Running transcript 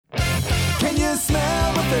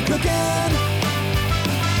smell what they're cooking.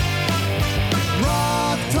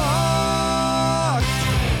 Rock Talk!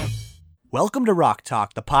 Welcome to Rock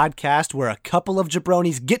Talk, the podcast where a couple of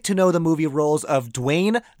jabronis get to know the movie roles of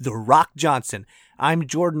Dwayne "The Rock" Johnson. I'm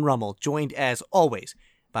Jordan Rummel, joined as always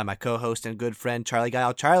by my co-host and good friend Charlie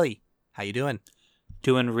Guile. Charlie, how you doing?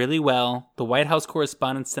 Doing really well. The White House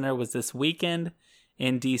Correspondents' Dinner was this weekend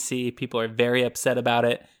in D.C. People are very upset about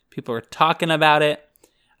it. People are talking about it.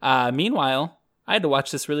 Meanwhile, I had to watch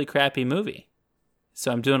this really crappy movie.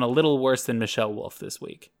 So I'm doing a little worse than Michelle Wolf this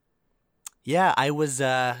week. Yeah, I was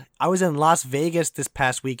in Las Vegas this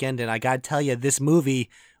past weekend, and I gotta tell you, this movie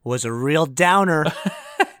was a real downer.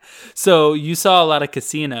 So you saw a lot of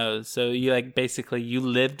casinos. So you basically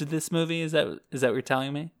lived this movie. Is that what you're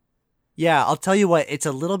telling me? Yeah, I'll tell you what, it's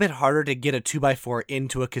a little bit harder to get a 2x4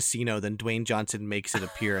 into a casino than Dwayne Johnson makes it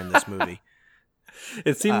appear in this movie.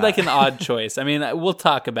 It seemed like an odd choice. I mean, we'll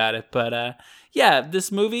talk about it, but yeah,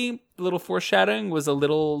 this movie, a little foreshadowing, was a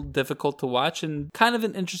little difficult to watch in kind of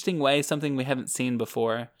an interesting way, something we haven't seen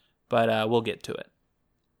before, but we'll get to it.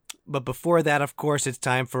 But before that, of course, it's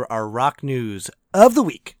time for our rock news of the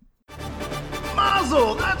week.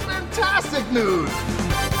 Mazel, that's fantastic news!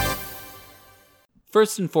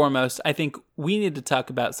 First and foremost, I think we need to talk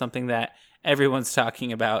about something that everyone's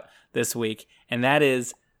talking about this week, and that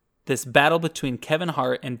is this battle between Kevin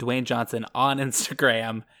Hart and Dwayne Johnson on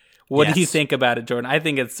Instagram. What do you think about it, Jordan? I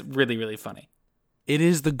think it's really, really funny. It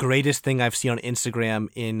is the greatest thing I've seen on Instagram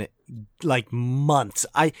in months.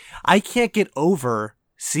 I can't get over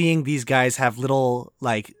seeing these guys have little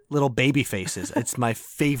baby faces. It's my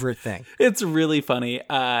favorite thing. It's really funny.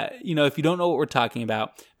 If you don't know what we're talking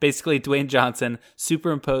about, basically Dwayne Johnson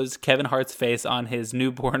superimposed Kevin Hart's face on his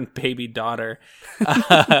newborn baby daughter.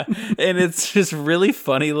 And it's just really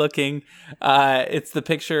funny looking. It's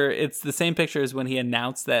the same picture as when he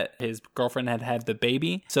announced that his girlfriend had the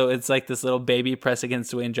baby. So it's like this little baby pressed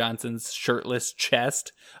against Dwayne Johnson's shirtless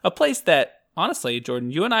chest. A place that, honestly,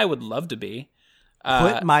 Jordan, you and I would love to be.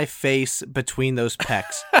 Put my face between those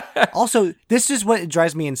pecs. Also, this is what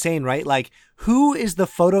drives me insane, right? Who is the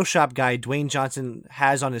Photoshop guy Dwayne Johnson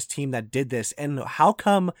has on his team that did this? And how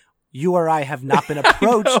come you or I have not been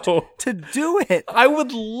approached to do it? I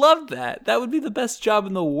would love that. That would be the best job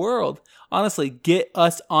in the world. Honestly, get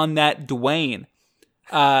us on that, Dwayne.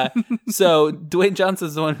 So Dwayne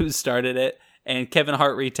Johnson's the one who started it, and Kevin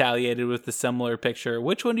Hart retaliated with a similar picture.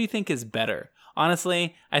 Which one do you think is better?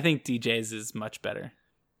 Honestly, I think DJ's is much better.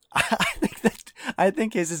 I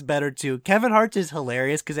think his is better too. Kevin Hart's is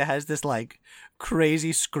hilarious because it has this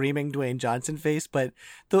crazy screaming Dwayne Johnson face, but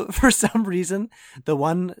for some reason, the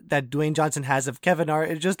one that Dwayne Johnson has of Kevin Hart,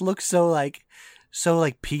 it just looks so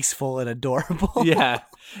peaceful and adorable. Yeah,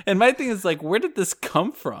 and my thing is where did this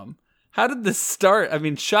come from? How did this start? I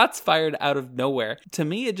mean, shots fired out of nowhere. To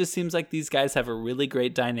me, it just seems like these guys have a really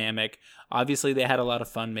great dynamic. Obviously, they had a lot of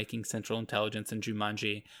fun making Central Intelligence and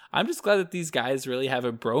Jumanji. I'm just glad that these guys really have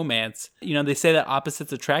a bromance. They say that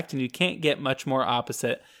opposites attract, and you can't get much more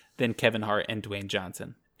opposite than Kevin Hart and Dwayne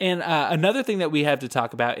Johnson. And another thing that we have to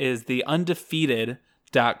talk about is the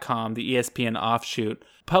Undefeated.com, the ESPN offshoot,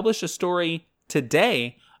 published a story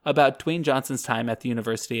today about Dwayne Johnson's time at the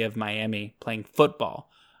University of Miami playing football.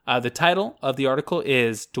 The title of the article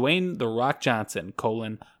is Dwayne "The Rock" Johnson,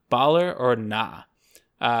 baller or nah.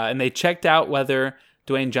 And they checked out whether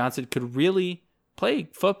Dwayne Johnson could really play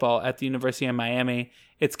football at the University of Miami.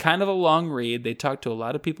 It's kind of a long read. They talked to a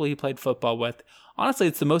lot of people he played football with. Honestly,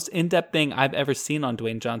 it's the most in-depth thing I've ever seen on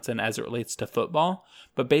Dwayne Johnson as it relates to football.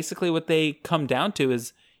 But basically what they come down to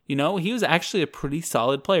is, he was actually a pretty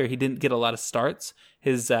solid player. He didn't get a lot of starts.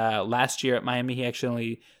 His last year at Miami, he actually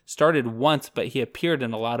only started once, but he appeared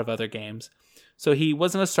in a lot of other games. So he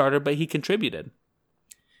wasn't a starter, but he contributed.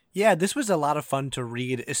 Yeah, this was a lot of fun to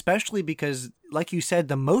read, especially because, like you said,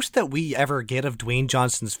 the most that we ever get of Dwayne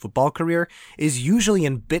Johnson's football career is usually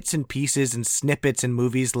in bits and pieces and snippets in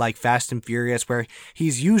movies like Fast and Furious, where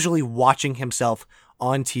he's usually watching himself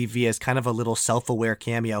on TV as kind of a little self-aware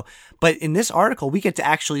cameo. But in this article, we get to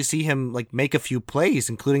actually see him make a few plays,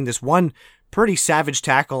 including this one pretty savage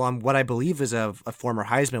tackle on what I believe is a former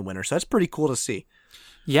Heisman winner. So that's pretty cool to see.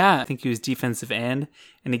 Yeah, I think he was defensive end,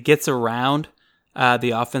 and he gets around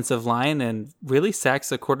the offensive line and really sacks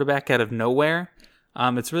the quarterback out of nowhere.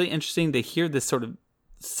 It's really interesting to hear this sort of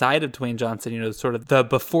side of Dwayne Johnson, sort of the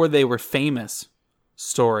before they were famous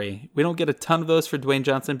story. We don't get a ton of those for Dwayne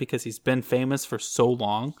Johnson because he's been famous for so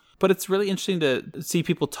long, but it's really interesting to see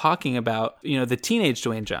people talking about, the teenage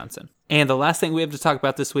Dwayne Johnson. And the last thing we have to talk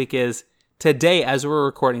about this week is today, as we're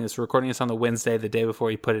recording this on the Wednesday, the day before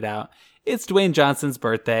we put it out, it's Dwayne Johnson's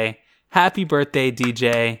birthday. Happy birthday,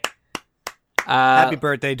 DJ. Happy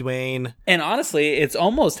birthday, Dwayne. And honestly, it's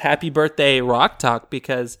almost happy birthday Rock Talk,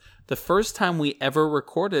 because the first time we ever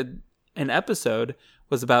recorded an episode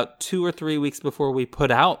was about 2 or 3 weeks before we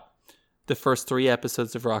put out the first 3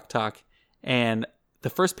 episodes of Rock Talk. And the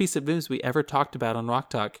first piece of news we ever talked about on Rock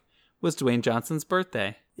Talk was Dwayne Johnson's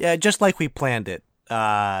birthday. Yeah, just like we planned it.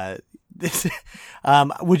 Would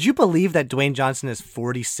you believe that Dwayne Johnson is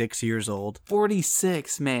 46 years old?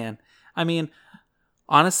 46, man. I mean,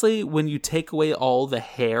 honestly, when you take away all the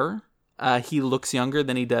hair, he looks younger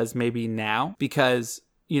than he does maybe now, because,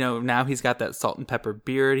 now he's got that salt and pepper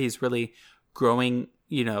beard. He's really growing,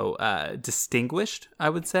 distinguished, I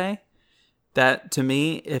would say. That, to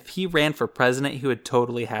me, if he ran for president, he would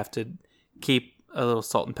totally have to keep a little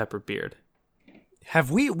salt and pepper beard.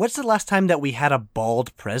 What's the last time that we had a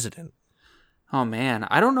bald president? Oh, man.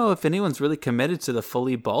 I don't know if anyone's really committed to the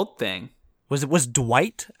fully bald thing. Was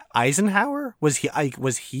Dwight Eisenhower? Was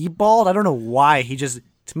he bald? I don't know why.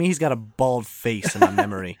 To me, he's got a bald face in my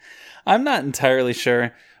memory. I'm not entirely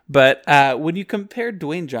sure. But when you compare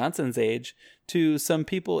Dwayne Johnson's age to some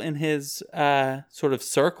people in his sort of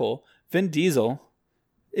circle, Vin Diesel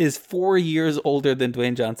is 4 years older than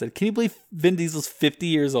Dwayne Johnson. Can you believe Vin Diesel's 50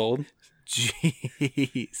 years old?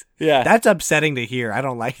 Jeez. Yeah. That's upsetting to hear. I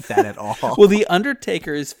don't like that at all. Well, The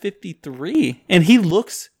Undertaker is 53, and he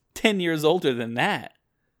looks 10 years older than that.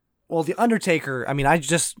 Well, The Undertaker, I mean,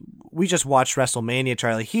 we just watched WrestleMania,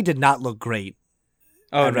 Charlie. He did not look great.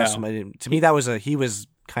 Oh, no. WrestleMania. To me, he was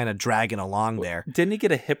kind of dragging along there. Didn't he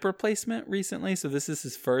get a hip replacement recently? So this is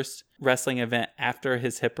his first wrestling event after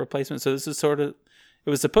his hip replacement. So this is it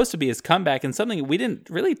was supposed to be his comeback, and something we didn't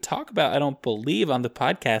really talk about, I don't believe, on the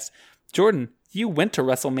podcast. Jordan, you went to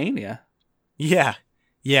WrestleMania. Yeah,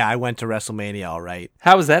 I went to WrestleMania, all right.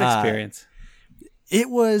 How was that experience? It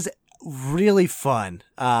was really fun.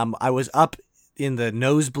 I was up in the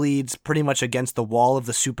nosebleeds, pretty much against the wall of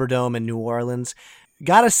the Superdome in New Orleans.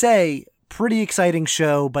 Gotta say, pretty exciting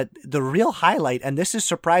show, but the real highlight, and this is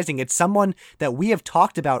surprising, it's someone that we have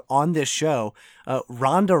talked about on this show,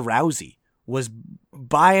 Ronda Rousey was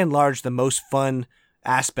by and large the most fun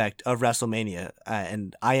aspect of WrestleMania,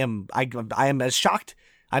 and I am as shocked.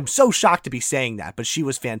 I'm so shocked to be saying that, but she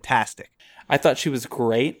was fantastic. I thought she was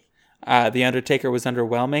great. The Undertaker was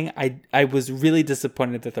underwhelming. I was really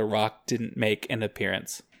disappointed that The Rock didn't make an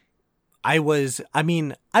appearance. I was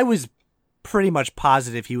pretty much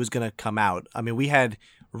positive he was going to come out. I mean, we had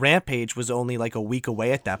Rampage was only like a week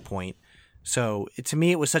away at that point. So to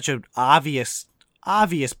me, it was such an obvious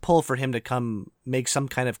pull for him to come make some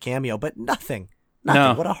kind of cameo, but nothing.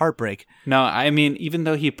 No. What a heartbreak. No, I mean, even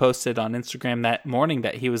though he posted on Instagram that morning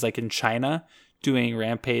that he was like in China doing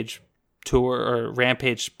Rampage tour or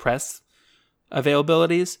Rampage press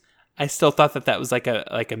availabilities, I still thought that was like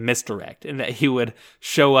a misdirect, and that he would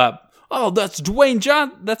show up. Oh, that's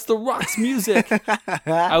that's The Rock's music.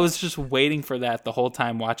 I was just waiting for that the whole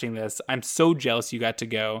time watching this. I'm so jealous you got to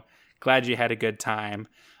go. Glad you had a good time.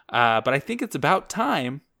 But I think it's about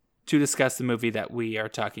time to discuss the movie that we are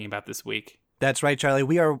talking about this week. That's right, Charlie.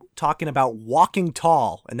 We are talking about Walking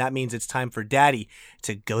Tall, and that means it's time for Daddy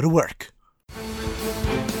to go to work.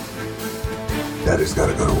 Daddy's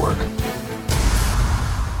gotta go to work.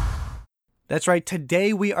 That's right.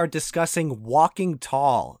 Today we are discussing Walking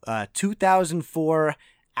Tall, a 2004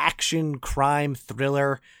 action crime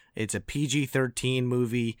thriller. It's a PG-13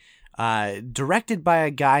 movie, directed by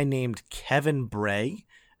a guy named Kevin Bray.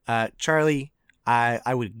 Charlie,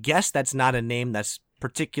 I would guess that's not a name that's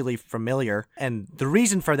particularly familiar, and the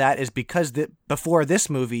reason for that is because before this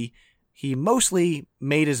movie, he mostly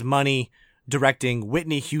made his money directing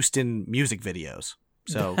Whitney Houston music videos.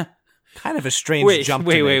 So, kind of a strange jump.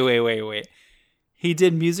 Wait. He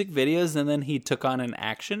did music videos and then he took on an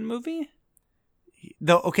action movie?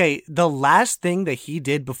 The last thing that he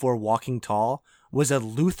did before Walking Tall was a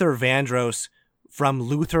Luther Vandross from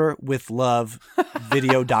Luther with Love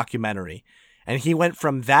video documentary. And he went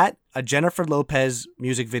from that, a Jennifer Lopez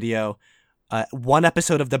music video, one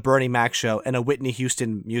episode of The Bernie Mac Show, and a Whitney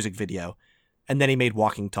Houston music video. And then he made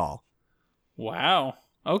Walking Tall. Wow.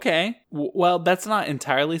 Okay. Well, that's not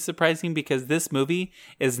entirely surprising because this movie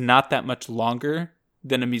is not that much longer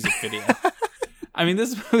than a music video. I mean,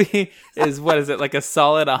 this movie is, what is it, like a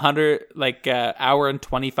solid 100, hour and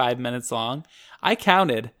 25 minutes long. I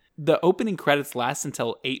counted. The opening credits last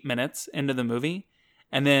until 8 minutes into the movie.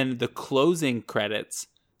 And then the closing credits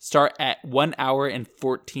start at 1 hour and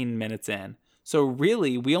 14 minutes in. So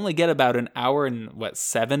really, we only get about an hour and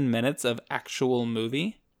 7 minutes of actual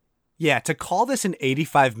movie? Yeah, to call this an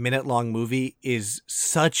 85-minute long movie is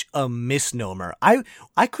such a misnomer. I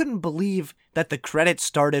couldn't believe that the credits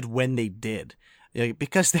started when they did,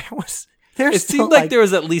 because It seemed like there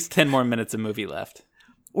was at least 10 more minutes of movie left.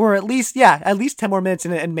 Or at least 10 more minutes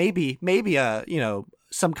and maybe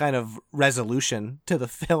some kind of resolution to the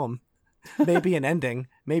film. Maybe an ending.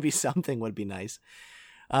 Maybe something would be nice.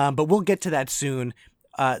 But we'll get to that soon.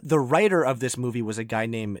 The writer of this movie was a guy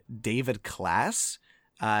named David Klass.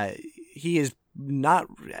 He is not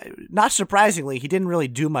surprisingly, he didn't really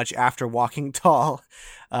do much after Walking Tall.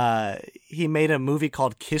 He made a movie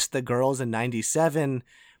called Kiss the Girls in 97,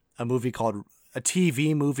 a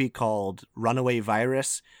TV movie called Runaway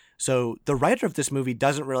Virus. So the writer of this movie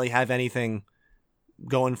doesn't really have anything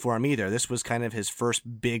going for him either. This was kind of his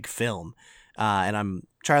first big film. And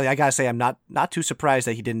Charlie, I gotta say, I'm not too surprised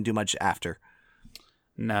that he didn't do much after.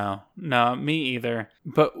 No, me either.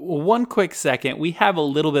 But one quick second, we have a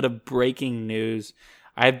little bit of breaking news.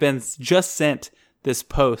 I've been just sent this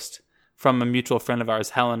post from a mutual friend of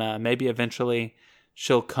ours, Helena. Maybe eventually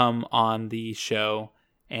she'll come on the show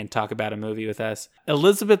and talk about a movie with us.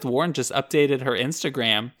 Elizabeth Warren just updated her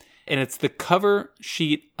Instagram, and it's the cover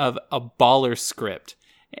sheet of a Baller script.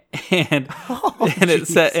 And it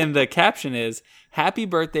said, and the caption is, "Happy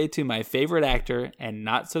birthday to my favorite actor and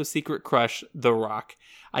not so secret crush, The Rock.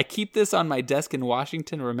 I keep this on my desk in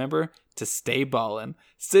Washington. Remember to stay ballin'.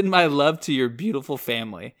 Send my love to your beautiful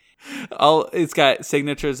family." It's got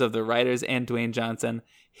signatures of the writers and Dwayne Johnson.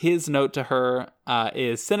 His note to her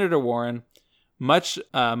is, "Senator Warren, much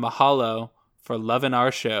mahalo for loving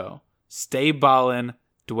our show. Stay ballin',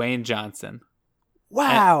 Dwayne Johnson."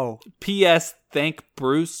 Wow. And P.S. Thank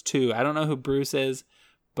Bruce too. I don't know who Bruce is,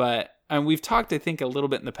 but we've talked, I think, a little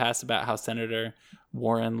bit in the past about how Senator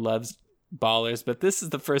Warren loves ballers, but this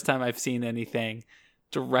is the first time I've seen anything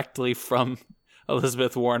directly from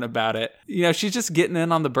Elizabeth Warren about it. She's just getting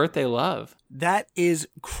in on the birthday love. That is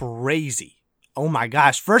crazy. Oh my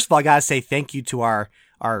gosh. First of all, I gotta say thank you to our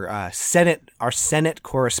Senate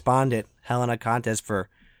correspondent, Helena Contes, for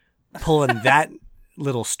pulling that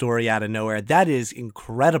little story out of nowhere. That is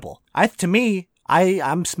incredible.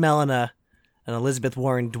 I'm smelling an Elizabeth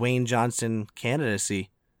Warren, Dwayne Johnson candidacy.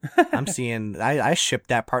 I'm seeing, I shipped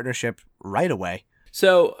that partnership right away.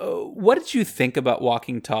 So what did you think about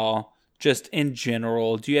Walking Tall, just in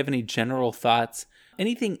general? Do you have any general thoughts?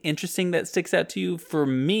 Anything interesting that sticks out to you? For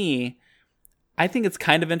me, I think it's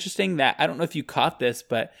kind of interesting that, I don't know if you caught this,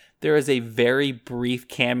 but there is a very brief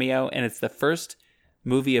cameo, and it's the first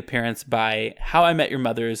movie appearance by How I Met Your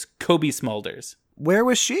Mother's Kobe Smulders. Where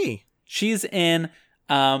was she? She's in,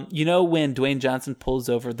 when Dwayne Johnson pulls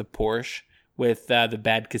over the Porsche with the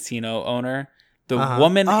bad casino owner, the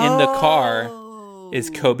woman in the car is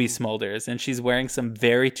Kobe Smulders, and she's wearing some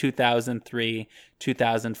very 2003,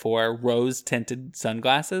 2004 rose-tinted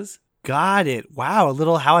sunglasses. Got it. Wow, a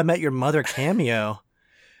little How I Met Your Mother cameo.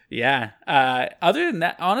 Yeah. Other than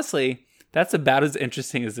that, honestly, that's about as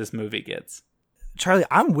interesting as this movie gets. Charlie,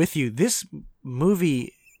 I'm with you. This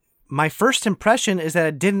movie, my first impression is that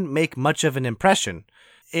it didn't make much of an impression.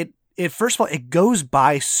 It first of all, it goes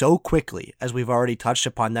by so quickly, as we've already touched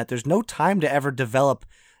upon, that there's no time to ever develop,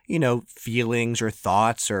 feelings or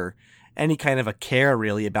thoughts or any kind of a care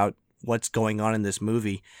really about what's going on in this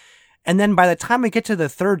movie. And then by the time we get to the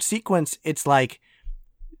third sequence, it's like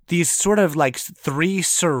these sort of like three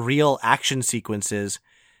surreal action sequences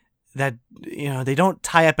that, they don't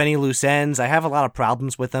tie up any loose ends. I have a lot of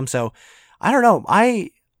problems with them. So I don't know.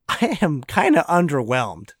 I am kind of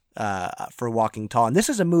underwhelmed for Walking Tall. And this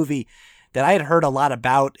is a movie that I had heard a lot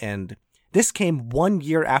about, and this came 1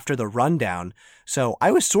 year after The Rundown. So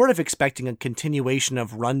I was sort of expecting a continuation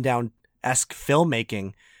of Rundown-esque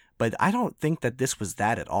filmmaking, but I don't think that this was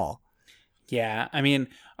that at all. Yeah, I mean,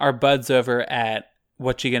 our buds over at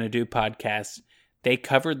What You Gonna Do podcast, they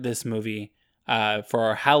covered this movie for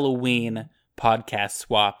our Halloween podcast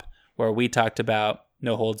swap, where we talked about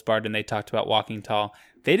No Holds Barred and they talked about Walking Tall.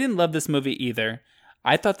 They didn't love this movie either.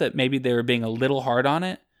 I thought that maybe they were being a little hard on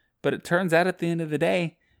it, but it turns out at the end of the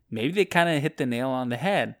day, maybe they kind of hit the nail on the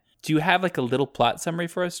head. Do you have like a little plot summary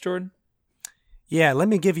for us, Jordan? Yeah, let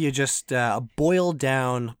me give you just a boiled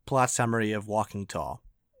down plot summary of Walking Tall.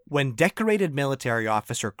 When decorated military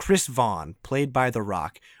officer Chris Vaughn, played by The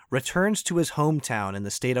Rock, returns to his hometown in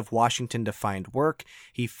the state of Washington to find work,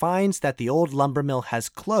 he finds that the old lumber mill has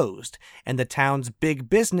closed, and the town's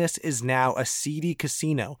big business is now a seedy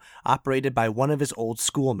casino operated by one of his old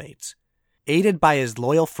schoolmates. Aided by his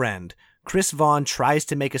loyal friend, Chris Vaughn tries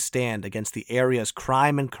to make a stand against the area's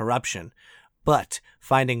crime and corruption, but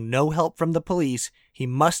finding no help from the police, he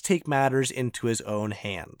must take matters into his own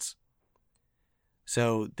hands.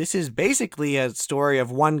 So this is basically a story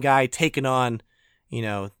of one guy taking on,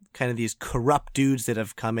 kind of these corrupt dudes that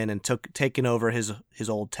have come in and taken over his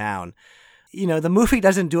old town. the movie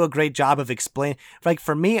doesn't do a great job of explaining. Like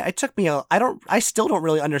for me, it took me I still don't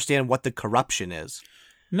really understand what the corruption is.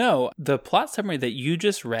 No, the plot summary that you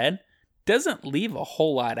just read doesn't leave a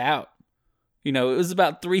whole lot out. It was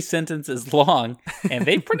about 3 sentences long, and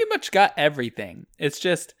they pretty much got everything. It's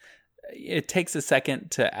just, it takes a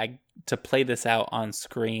second to play this out on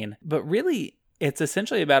screen. But really, it's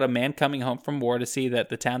essentially about a man coming home from war to see that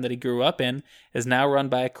the town that he grew up in is now run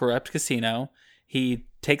by a corrupt casino. He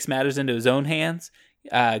takes matters into his own hands,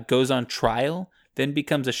 goes on trial, then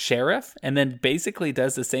becomes a sheriff, and then basically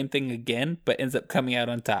does the same thing again, but ends up coming out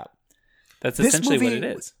on top. That's essentially what it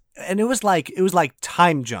is. And it was like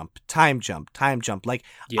time jump. Like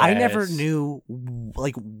yes. I never knew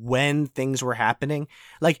like when things were happening.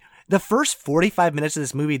 Like the first 45 minutes of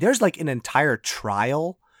this movie, there's like an entire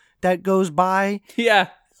trial that goes by. Yeah.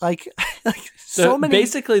 Like so many.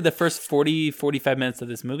 Basically, the first 45 minutes of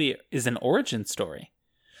this movie is an origin story.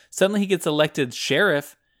 Suddenly he gets elected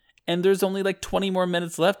sheriff, and there's only like 25 more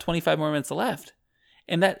minutes left.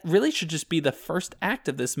 And that really should just be the first act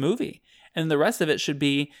of this movie. And the rest of it should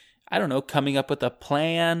be, I don't know, coming up with a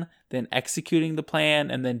plan, then executing the plan,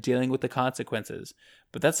 and then dealing with the consequences.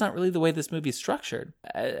 But that's not really the way this movie is structured.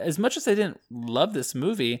 As much as I didn't love this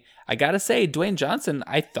movie, I gotta say, Dwayne Johnson,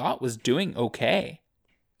 I thought was doing okay.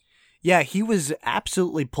 Yeah, he was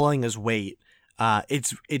absolutely pulling his weight.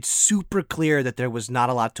 It's super clear that there was not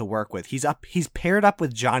a lot to work with. He's paired up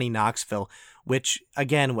with Johnny Knoxville, which,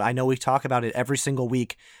 again, I know we talk about it every single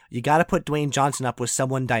week. You got to put Dwayne Johnson up with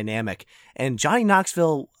someone dynamic. And Johnny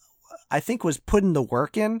Knoxville, I think, was putting the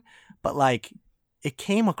work in, but like it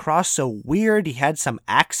came across so weird. He had some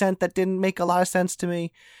accent that didn't make a lot of sense to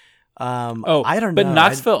me. I don't know. But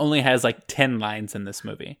Knoxville only has like 10 lines in this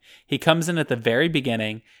movie. He comes in at the very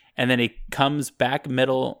beginning, and then he comes back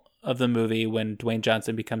middle of the movie when Dwayne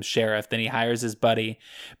Johnson becomes sheriff. Then he hires his buddy.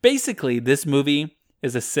 Basically, this movie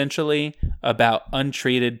is essentially about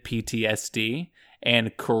untreated PTSD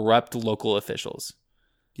and corrupt local officials.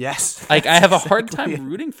 Yes. Like, I have a hard time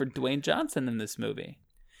rooting for Dwayne Johnson in this movie.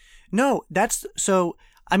 No,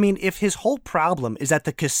 I mean, if his whole problem is that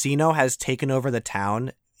the casino has taken over the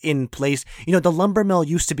town in place, the lumber mill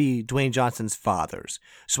used to be Dwayne Johnson's father's.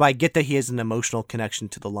 So I get that he has an emotional connection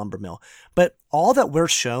to the lumber mill. But all that we're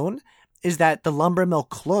shown is that the lumber mill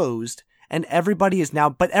closed, and everyone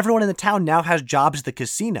in the town now has jobs at the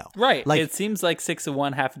casino. Right. Like, it seems like 6 of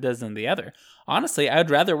one, half a dozen of the other. Honestly, I'd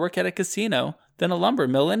rather work at a casino than a lumber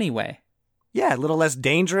mill anyway. Yeah, a little less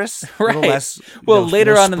dangerous. Right. A little less,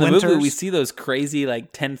 later on splinters. in the movie, we see those crazy,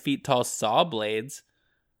 10 feet tall saw blades.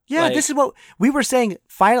 Yeah, this is what we were saying.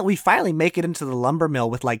 We finally make it into the lumber mill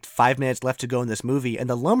with 5 minutes left to go in this movie, and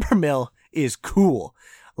the lumber mill is cool.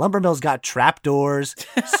 Lumber mill's got trapdoors,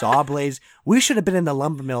 saw blades. We should have been in the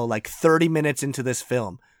lumber mill 30 minutes into this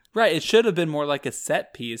film. Right, it should have been more like a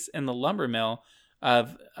set piece in the lumber mill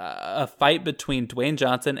of a fight between Dwayne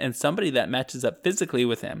Johnson and somebody that matches up physically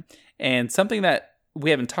with him. And something that we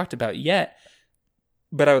haven't talked about yet,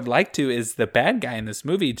 but I would like to, is the bad guy in this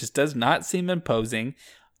movie just does not seem imposing.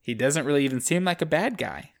 He doesn't really even seem like a bad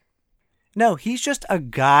guy. No, he's just a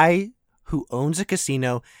guy who owns a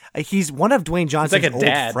casino. He's one of Dwayne Johnson's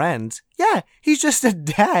old friends. Yeah, he's just a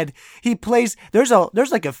dad. He plays. There's a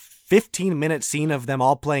 15-minute scene of them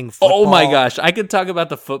all playing football. Oh my gosh, I could talk about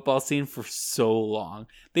the football scene for so long.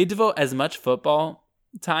 They devote as much football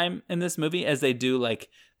time in this movie as they do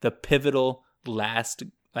the pivotal last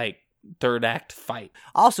third act fight.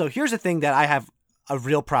 Also, here's the thing that I have a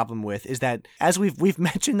real problem with is that, as we've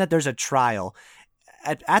mentioned, that there's a trial.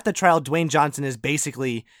 At the trial, Dwayne Johnson is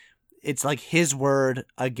basically, it's his word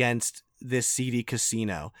against this seedy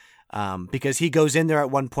casino, because he goes in there at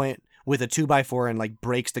one point with a 2x4 and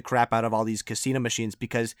breaks the crap out of all these casino machines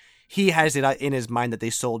because he has it in his mind that they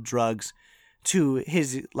sold drugs to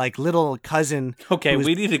his little cousin. Okay,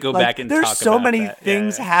 we need to go back and talk about that. There's so many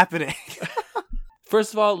things happening.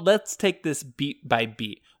 First of all, let's take this beat by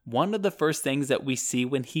beat. One of the first things that we see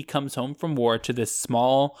when he comes home from war to this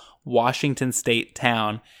small Washington state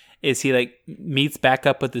town is he meets back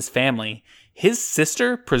up with his family. His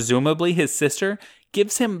sister, presumably his sister,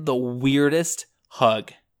 gives him the weirdest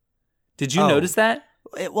hug. Did you notice that?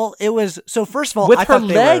 It was, so first of all, with I her thought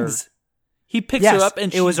legs. He picks her up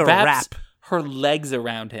and she was a wraps wrap. her legs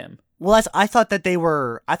around him. Well, I thought they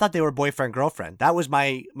were boyfriend girlfriend. That was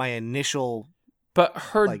my initial. But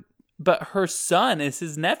her son is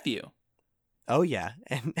his nephew. Oh yeah,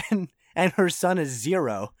 and her son is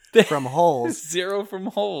Zero from Holes. Zero from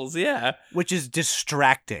Holes, yeah. Which is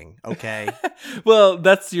distracting. Okay. Well,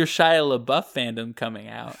 that's your Shia LaBeouf fandom coming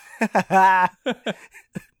out.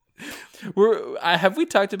 Have we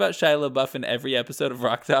talked about Shia LaBeouf in every episode of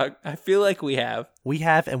Rock Dog? I feel like we have. We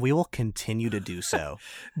have, and we will continue to do so.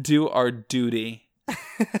 Do our duty.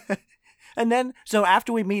 And then, so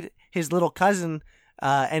after we meet his little cousin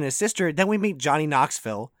and his sister, then we meet Johnny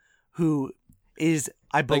Knoxville, who is,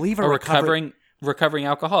 I believe, like a recovering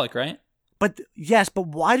alcoholic, right? But yes, but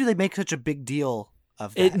why do they make such a big deal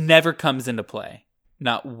of that? It never comes into play.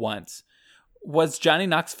 Not once. Was Johnny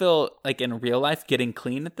Knoxville, like, in real life getting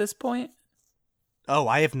clean at this point? Oh,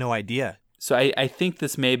 I have no idea. So I think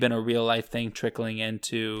this may have been a real life thing trickling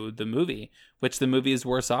into the movie, which the movie is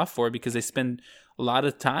worse off for because they spend a lot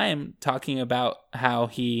of time talking about how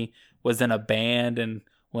he was in a band and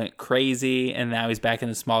went crazy, and now he's back in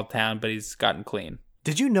a small town, but he's gotten clean.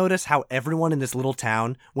 Did you notice how everyone in this little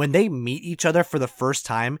town, when they meet each other for the first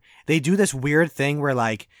time, they do this weird thing where,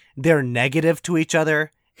 like, they're negative to each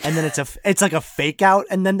other, and then it's like a fake out,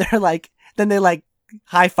 and then they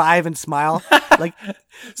high five and smile. Like,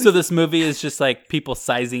 so this movie is just like people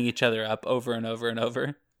sizing each other up over and over and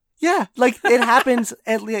over. Yeah, like it happens.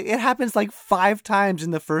 It happens like 5 times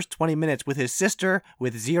in the first 20 minutes with his sister,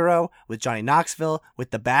 with Zero, with Johnny Knoxville,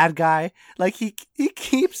 with the bad guy. Like he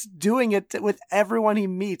keeps doing it with everyone he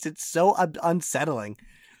meets. It's so unsettling.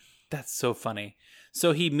 That's so funny.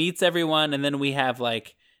 So he meets everyone, and then we have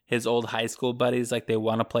like his old high school buddies. Like they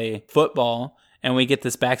want to play football, and we get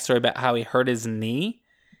this backstory about how he hurt his knee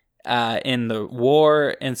in the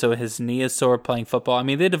war, and so his knee is sore playing football. I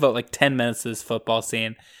mean, they devote like 10 minutes to this football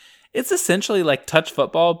scene. It's essentially like touch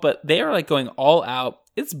football, but they are like going all out.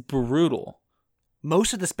 It's brutal.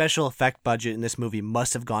 Most of the special effect budget in this movie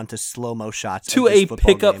must have gone to slow-mo shots to of this a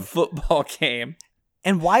pickup game. Football game.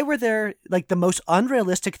 And why were there, like, the most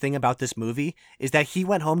unrealistic thing about this movie is that he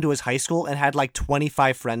went home to his high school and had like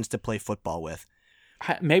 25 friends to play football with.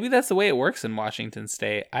 Maybe that's the way it works in Washington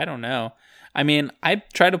State. I don't know. I mean, I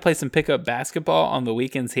try to play some pickup basketball on the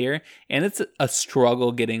weekends here, and it's a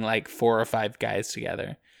struggle getting like 4 or 5 guys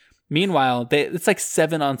together. Meanwhile, it's like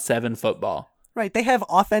 7-on-7 football. Right. They have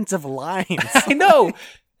offensive lines. I know.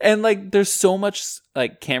 And like there's so much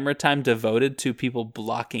like camera time devoted to people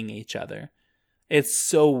blocking each other. It's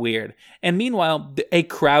so weird. And meanwhile, a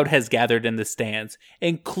crowd has gathered in the stands,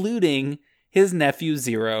 including his nephew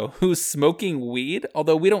Zero, who's smoking weed,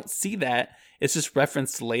 although we don't see that. It's just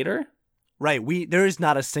referenced later. Right. There is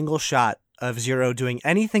not a single shot of Zero doing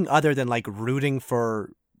anything other than like rooting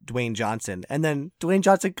for Dwayne Johnson. And then Dwayne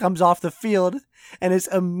Johnson comes off the field and is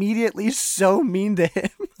immediately so mean to him.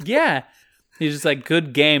 Yeah. He's just like,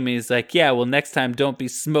 good game. He's like, yeah, well, next time don't be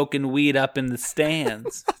smoking weed up in the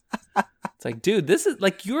stands. It's like, dude, this is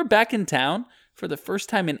like you were back in town for the first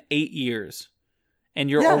time in 8 years and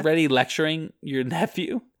you're already lecturing your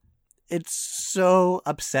nephew. It's so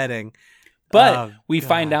upsetting. But we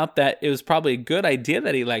find out that it was probably a good idea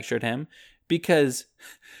that he lectured him because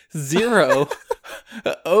Zero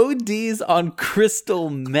ODs on crystal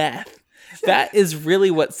meth. That is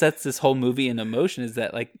really what sets this whole movie into motion, is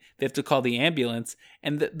that like they have to call the ambulance,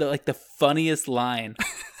 and the funniest line,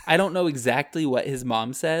 I don't know exactly what his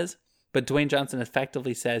mom says, but Dwayne Johnson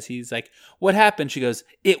effectively says, he's like, what happened? She goes,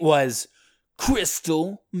 it was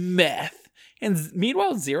crystal meth. And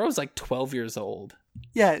meanwhile, Zero's like 12 years old.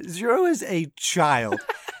 Yeah, Zero is a child.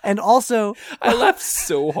 And also, I laughed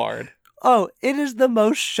so hard. Oh, it is the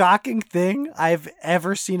most shocking thing I've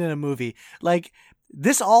ever seen in a movie. Like,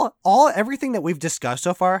 this everything that we've discussed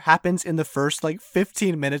so far happens in the first, like,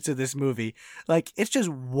 15 minutes of this movie. Like, it's just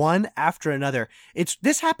one after another.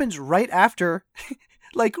 This happens right after,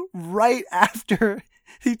 right after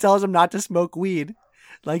he tells him not to smoke weed.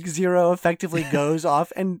 Like, Zero effectively goes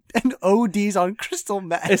off and ODs on crystal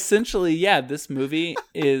meth. Essentially, yeah, this movie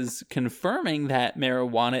is confirming that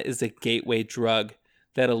marijuana is a gateway drug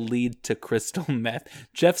that'll lead to crystal meth.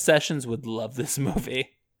 Jeff Sessions would love this movie.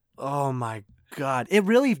 Oh my God. It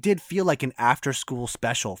really did feel like an after-school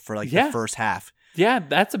special for the first half. Yeah,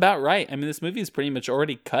 that's about right. I mean, this movie is pretty much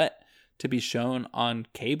already cut to be shown on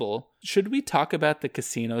cable. Should we talk about the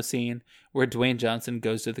casino scene where Dwayne Johnson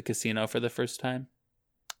goes to the casino for the first time?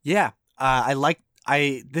 Yeah.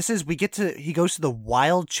 He goes to the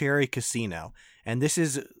Wild Cherry Casino, and this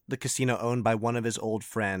is the casino owned by one of his old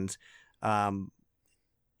friends.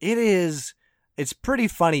 It's pretty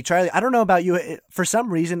funny. Charlie, I don't know about you. For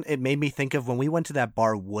some reason, it made me think of when we went to that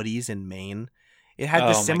bar Woody's in Maine. It had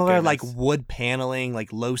this similar like wood paneling,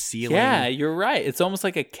 like low ceiling. Yeah, you're right. It's almost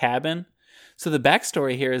like a cabin. So the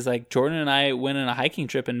backstory here is like Jordan and I went on a hiking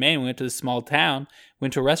trip in Maine. We went to this small town,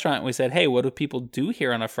 went to a restaurant, and we said, hey, what do people do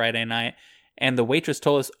here on a Friday night? And the waitress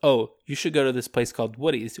told us, oh, you should go to this place called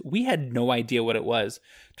Woody's. We had no idea what it was.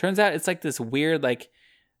 Turns out it's like this weird, like,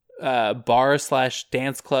 bar slash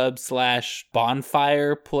dance club slash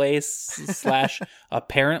bonfire place slash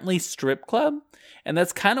apparently strip club. And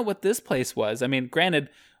that's kind of what this place was. I mean, granted,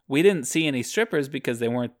 we didn't see any strippers because they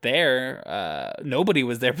weren't there. Nobody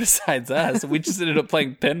was there besides us. We just ended up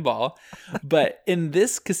playing pinball. But in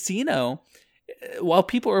this casino, while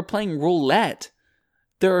people are playing roulette,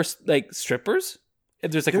 there are like strippers.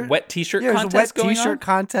 There's like a wet t-shirt contest there's a wet going t-shirt on.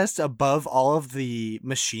 contest above all of the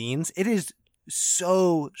machines. It is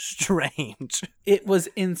so strange. It was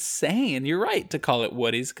insane. You're right to call it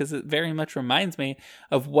Woody's because it very much reminds me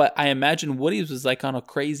of what I imagine Woody's was like on a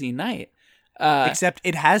crazy night. Except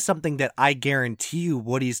it has something that I guarantee you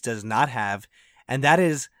Woody's does not have, and that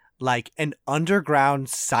is like an underground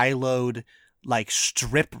siloed like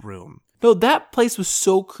strip room. No, that place was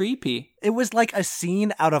so creepy. It was like a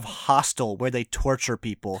scene out of Hostel where they torture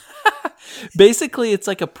people. Basically, it's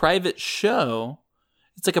like a private show.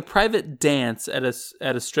 It's like a private dance at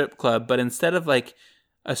a strip club, but instead of like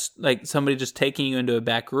somebody just taking you into a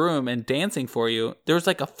back room and dancing for you, there was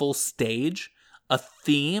like a full stage, a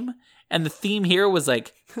theme, and the theme here was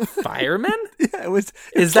like firemen. Yeah, it was.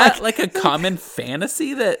 Is that like a common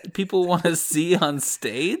fantasy that people want to see on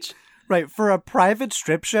stage? Right, for a private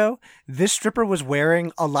strip show, this stripper was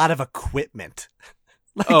wearing a lot of equipment.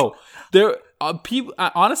 There people.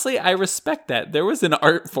 Honestly, I respect that. There was an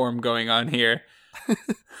art form going on here.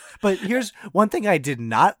 But here's one thing I did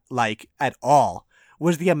not like at all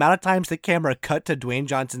was the amount of times the camera cut to Dwayne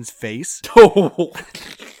Johnson's face. Oh.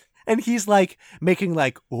 And he's like making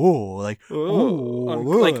like, like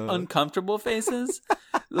uncomfortable faces.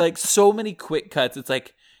 Like so many quick cuts. It's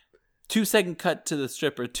like 2-second cut to the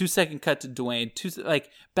stripper, 2-second cut to Dwayne, like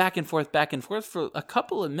back and forth for a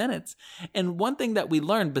couple of minutes. And one thing that we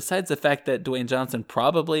learned, besides the fact that Dwayne Johnson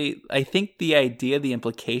probably, I think the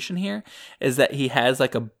implication here is that he has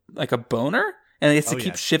like a boner and he has to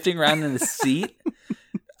keep shifting around in his seat.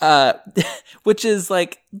 Which is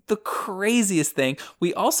like the craziest thing.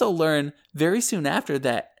 We also learn very soon after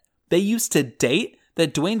that they used to date,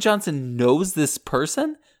 that Dwayne Johnson knows this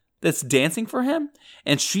person that's dancing for him,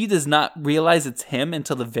 and she does not realize it's him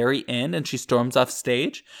until the very end, and she storms off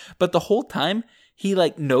stage. But the whole time he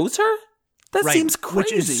like knows her. That seems crazy.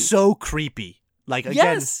 Which is so creepy. Like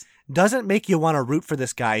again, doesn't make you want to root for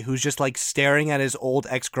this guy who's just like staring at his old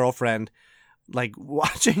ex-girlfriend, like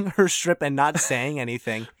watching her strip and not saying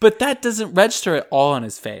anything. But that doesn't register at all on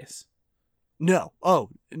his face. No. Oh,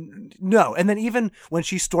 no. And then even when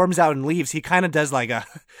she storms out and leaves, he kind of does like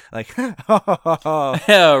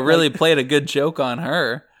yeah, really played a good joke on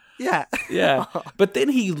her. Yeah. Yeah. But then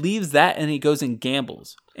he leaves that and he goes and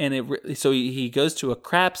gambles. And so he goes to a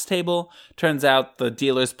craps table. Turns out the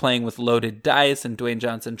dealer's playing with loaded dice and Dwayne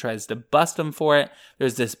Johnson tries to bust him for it.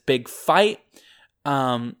 There's this big fight.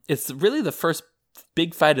 It's really the first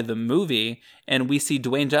big fight of the movie. And we see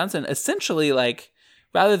Dwayne Johnson essentially like,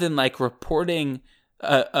 rather than like reporting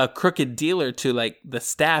a crooked dealer to like the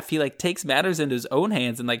staff, he like takes matters into his own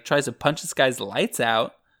hands and like tries to punch this guy's lights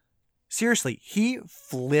out. Seriously, he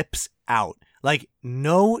flips out. Like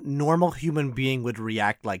no normal human being would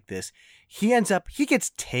react like this. He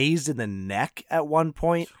gets tased in the neck at one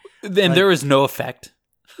point. And there is no effect.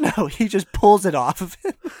 No, he just pulls it off of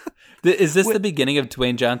him. Is this the beginning of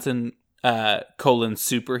Dwayne Johnson,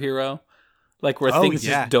 superhero? Like where things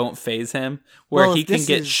just don't faze him, where he can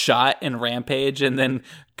get shot in Rampage and then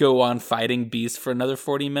go on fighting Beast for another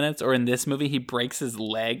 40 minutes. Or in this movie, he breaks his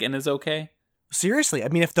leg and is okay. Seriously, I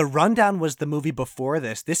mean, if The Rundown was the movie before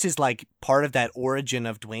this, this is like part of that origin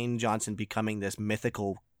of Dwayne Johnson becoming this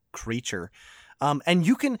mythical creature. And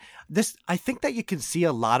I think that you can see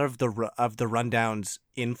a lot of the Rundown's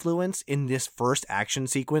influence in this first action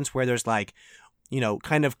sequence where there's like,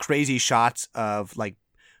 kind of crazy shots of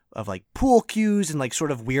pool cues and like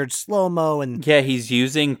sort of weird slow-mo. And yeah, he's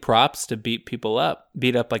using props to beat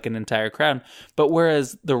up like an entire crowd. But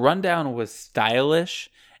whereas The Rundown was stylish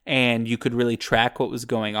and you could really track what was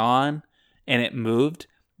going on and it moved,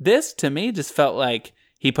 this to me just felt like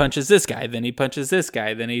he punches this guy, then he punches this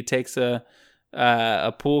guy, then he takes a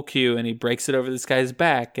pool cue and he breaks it over this guy's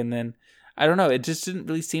back, and then I don't know, it just didn't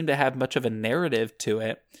really seem to have much of a narrative to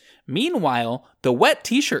it. Meanwhile, the wet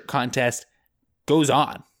t-shirt contest goes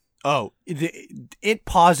on. Oh, it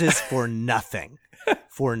pauses for nothing.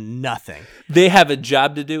 For nothing. They have a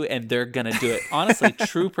job to do, and they're going to do it. Honestly,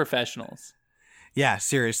 true professionals. Yeah,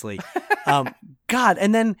 seriously. God,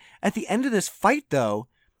 and then at the end of this fight, though,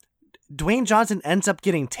 Dwayne Johnson ends up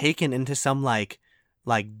getting taken into some, like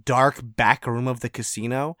dark back room of the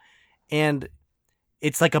casino, and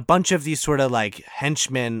it's like a bunch of these sort of, like,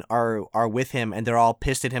 henchmen are with him, and they're all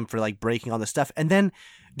pissed at him for, like, breaking all this stuff. And then,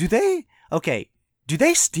 do Do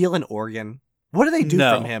they steal an organ? What do they do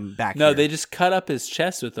from him back here? No, they just cut up his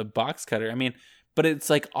chest with a box cutter. I mean, but it's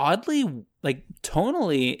like oddly, like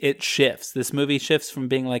tonally, it shifts. This movie shifts from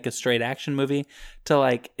being like a straight action movie to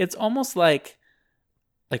like, it's almost like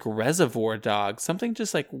Reservoir Dogs, something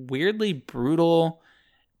just like weirdly brutal,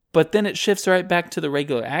 but then it shifts right back to the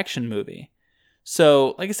regular action movie.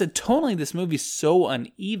 So, like I said, tonally, this movie's so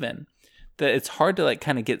uneven that it's hard to like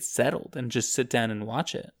kind of get settled and just sit down and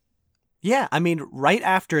watch it. Yeah, I mean, right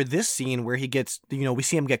after this scene where he gets, we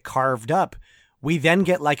see him get carved up, we then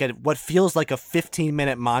get like what feels like a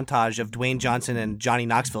 15-minute montage of Dwayne Johnson and Johnny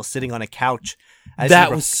Knoxville sitting on a couch as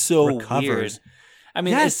that was so recovers. Weird. I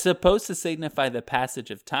mean, It's supposed to signify the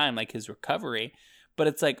passage of time, like his recovery, but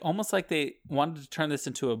it's like almost like they wanted to turn this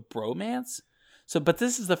into a bromance. So, but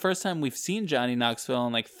this is the first time we've seen Johnny Knoxville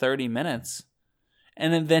in like 30 minutes,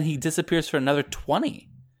 and then he disappears for another 20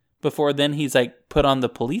 before then he's like put on the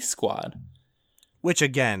police squad. Which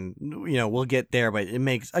again, we'll get there, but it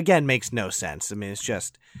makes no sense. I mean, it's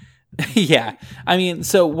just... Yeah. I mean,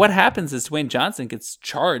 so what happens is Dwayne Johnson gets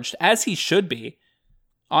charged, as he should be,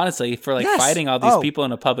 honestly, for like fighting all these people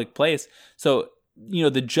in a public place. So,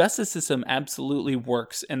 the justice system absolutely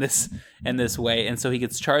works in this way. And so he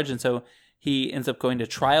gets charged. And so he ends up going to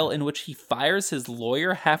trial, in which he fires his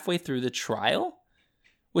lawyer halfway through the trial,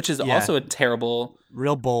 which is also a terrible...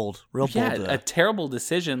 Real bold. A terrible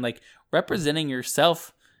decision. Like, representing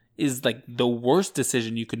yourself is like the worst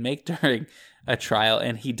decision you could make during a trial.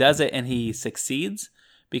 And he does it, and he succeeds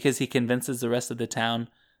because he convinces the rest of the town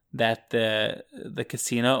that the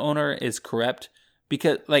casino owner is corrupt.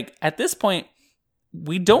 Because, like, at this point,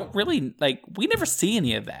 we don't really, like, we never see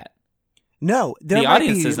any of that. No. The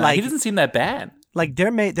audience does not. Like, he doesn't seem that bad. Like,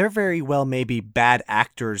 there very well may be bad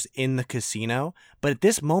actors in the casino, but at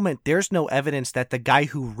this moment, there's no evidence that the guy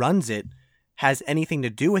who runs it has anything to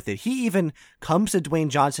do with it. He even comes to Dwayne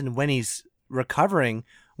Johnson when he's recovering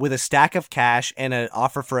with a stack of cash and an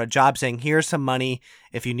offer for a job, saying, here's some money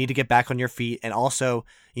if you need to get back on your feet. And also,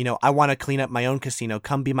 I want to clean up my own casino.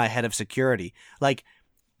 Come be my head of security. Like,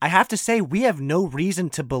 I have to say, we have no reason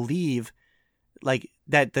to believe like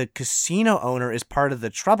that the casino owner is part of the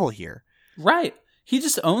trouble here. Right. He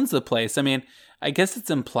just owns the place. I mean, I guess it's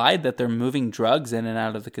implied that they're moving drugs in and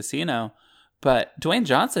out of the casino, but Dwayne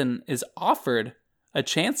Johnson is offered a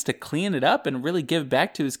chance to clean it up and really give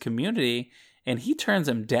back to his community, and he turns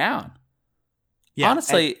him down. Yeah,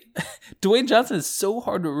 honestly, Dwayne Johnson is so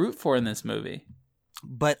hard to root for in this movie.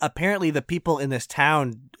 But apparently the people in this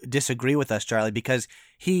town disagree with us, Charlie, because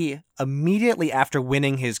he immediately after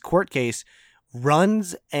winning his court case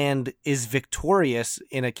runs and is victorious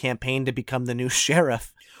in a campaign to become the new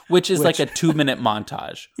sheriff. Which is like a 2-minute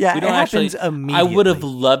montage. Yeah, it happens immediately. I would have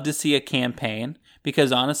loved to see a campaign,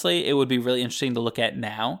 because honestly, it would be really interesting to look at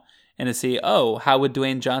now and to see, how would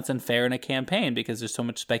Dwayne Johnson fare in a campaign? Because there's so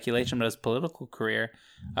much speculation about his political career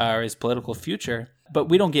or his political future. But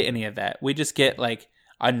we don't get any of that. We just get like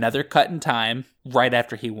another cut in time right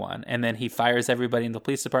after he won. And then he fires everybody in the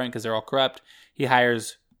police department because they're all corrupt. He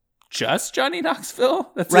hires just Johnny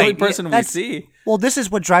Knoxville. That's the only person we see. Well, this is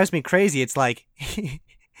what drives me crazy. It's like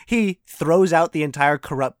he throws out the entire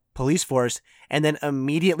corrupt police force and then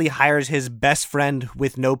immediately hires his best friend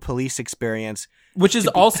with no police experience. Which is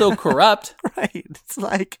also corrupt. Right. It's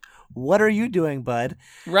like, what are you doing, bud?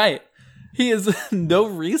 Right. He has no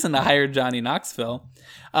reason to hire Johnny Knoxville.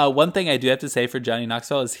 One thing I do have to say for Johnny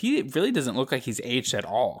Knoxville is he really doesn't look like he's aged at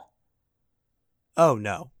all. Oh,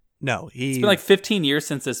 no. No. It's been like 15 years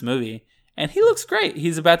since this movie, and he looks great.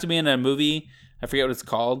 He's about to be in a movie. I forget what it's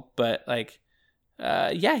called, but like,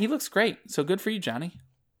 yeah, he looks great. So good for you, Johnny.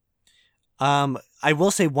 I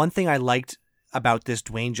will say one thing I liked about this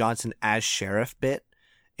Dwayne Johnson as sheriff bit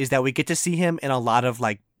is that we get to see him in a lot of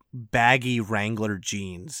like baggy Wrangler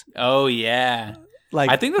jeans. Oh yeah. Like,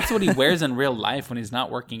 I think that's what he wears in real life when he's not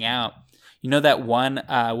working out. You know that one,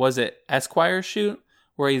 was it Esquire shoot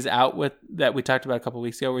where he's out with, that we talked about a couple of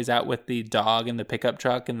weeks ago, where he's out with the dog in the pickup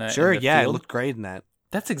truck in the Sure, in the yeah, field? It looked great in that.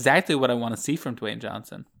 That's exactly what I want to see from Dwayne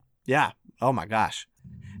Johnson. Yeah. Oh my gosh.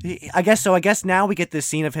 I guess now we get this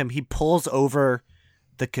scene of him. He pulls over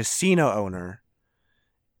the casino owner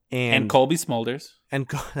and Colby Smulders.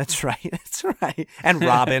 And that's right. That's right. And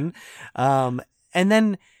Robin. And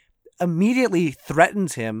then immediately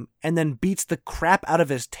threatens him and then beats the crap out of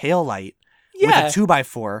his taillight with a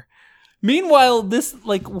 2x4. Meanwhile,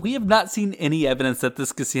 we have not seen any evidence that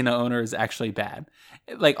this casino owner is actually bad.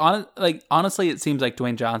 Honestly, it seems like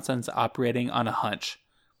Dwayne Johnson's operating on a hunch.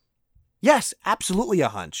 Yes, absolutely a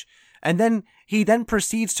hunch. And then he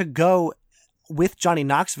proceeds to go with Johnny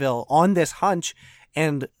Knoxville on this hunch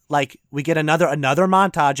And like we get another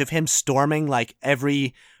montage of him storming like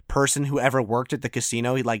every person who ever worked at the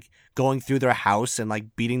casino. He like going through their house and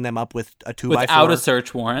like beating them up with a 2x4 without a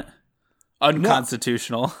search warrant.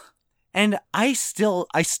 Unconstitutional. No. And I still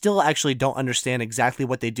actually don't understand exactly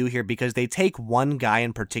what they do here, because they take one guy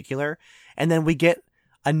in particular and then we get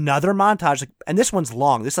another montage, and this one's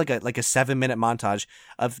long. This is like a 7-minute montage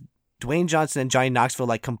of Dwayne Johnson and Johnny Knoxville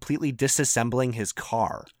like completely disassembling his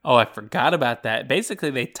car. Oh, I forgot about that. Basically,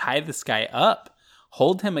 they tie this guy up,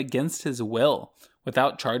 hold him against his will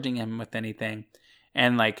without charging him with anything.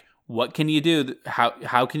 And like, what can you do?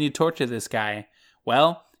 How can you torture this guy?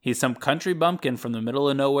 Well, he's some country bumpkin from the middle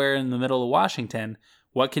of nowhere in the middle of Washington.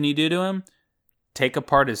 What can you do to him? Take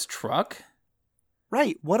apart his truck?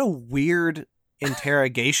 Right. What a weird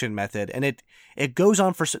interrogation method. And it goes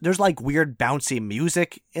on for, there's like weird bouncy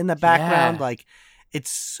music in the background. Yeah. Like it's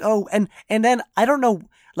so, and then I don't know,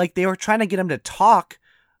 like they were trying to get him to talk,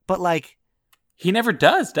 but like he never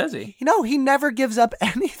does he? You know, he never gives up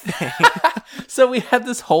anything. So we had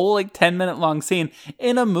this whole like 10-minute long scene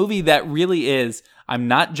in a movie that really is, I'm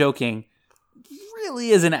not joking, really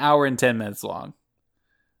is an hour and 10 minutes long.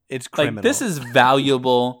 It's criminal. Like, this is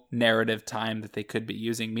valuable narrative time that they could be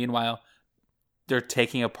using. Meanwhile, they're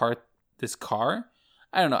taking apart this car.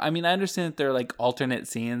 I don't know. I mean, I understand that they're like alternate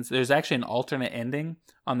scenes. There's actually an alternate ending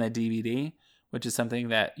on the DVD, which is something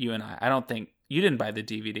that you and I don't think, you didn't buy the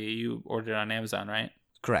DVD. You ordered it on Amazon, right?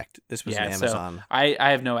 Correct. This was an Amazon. So I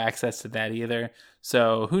have no access to that either.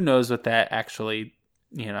 So who knows what that actually,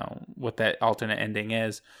 what that alternate ending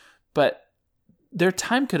is. But their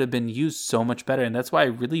time could have been used so much better. And that's why I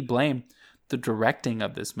really blame the directing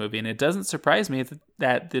of this movie. And it doesn't surprise me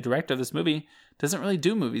that the director of this movie doesn't really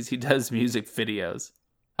do movies. He does music videos.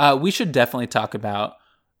 We should definitely talk about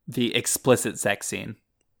the explicit sex scene.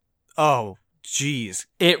 Oh, jeez.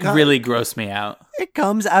 It really grossed me out. It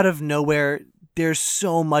comes out of nowhere. There's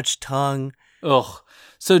so much tongue. Ugh.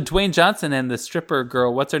 So Dwayne Johnson and the stripper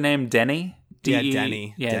girl, what's her name? Denny?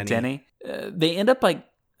 Denny. Yeah, Denny. They end up like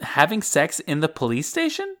having sex in the police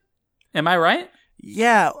station? Am I right?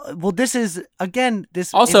 Yeah. Well, this is, again,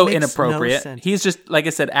 this also it makes inappropriate. No sense. He's just, like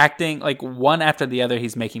I said, acting like one after the other.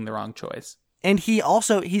 He's making the wrong choice. And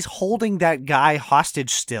he's holding that guy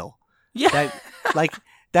hostage still. Yeah.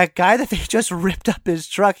 That guy that they just ripped up his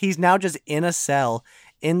truck, he's now just in a cell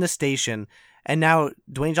in the station. And now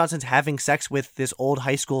Dwayne Johnson's having sex with this old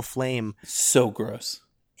high school flame. So gross.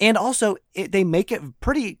 And also, they make it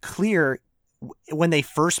pretty clear when they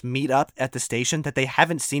first meet up at the station that they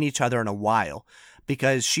haven't seen each other in a while,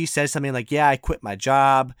 because she says something like, yeah, I quit my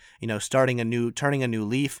job, turning a new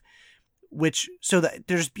leaf, which, so that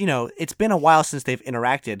there's, it's been a while since they've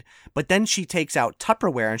interacted, but then she takes out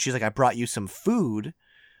Tupperware and she's like, I brought you some food,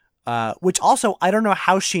 which also, I don't know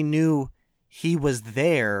how she knew he was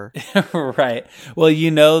there. Right. Well,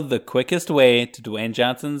 the quickest way to Dwayne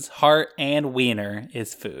Johnson's heart and wiener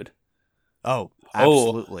is food. Oh,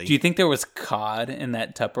 absolutely. Do you think there was cod in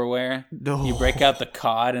that Tupperware? No. You break out the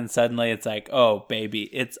cod and suddenly it's like, oh, baby,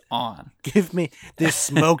 it's on. Give me this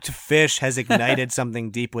smoked fish has ignited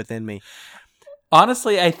something deep within me.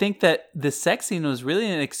 Honestly, I think that the sex scene was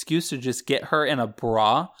really an excuse to just get her in a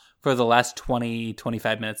bra for the last 20,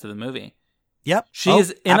 25 minutes of the movie. Yep. She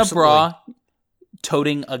is in a bra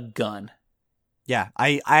toting a gun. Yeah,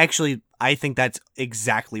 I think that's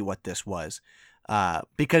exactly what this was.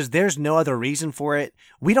 Because there's no other reason for it.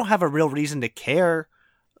 We don't have a real reason to care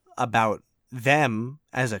about them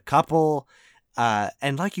as a couple.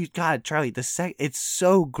 And like God, Charlie, it's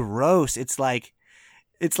so gross. It's like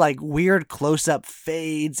weird close-up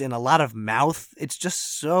fades and a lot of mouth. It's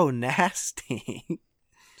just so nasty.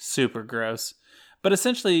 Super gross. But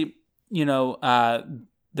essentially,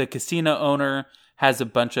 the casino owner has a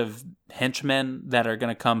bunch of henchmen that are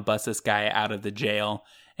going to come bust this guy out of the jail.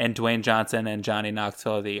 And Dwayne Johnson and Johnny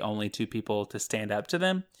Knoxville are the only two people to stand up to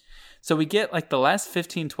them. So we get like the last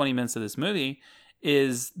 15, 20 minutes of this movie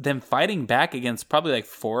is them fighting back against probably like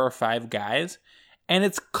 4 or 5 guys. And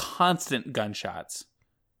it's constant gunshots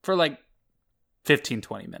for like 15,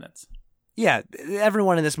 20 minutes. Yeah,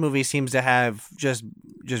 everyone in this movie seems to have just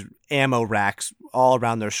ammo racks all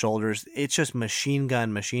around their shoulders. It's just machine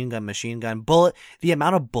gun. Bullet. The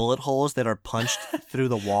amount of bullet holes that are punched through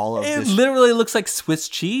the wall of it literally looks like Swiss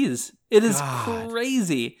cheese. It is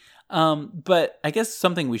crazy. But I guess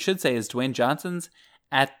something we should say is Dwayne Johnson's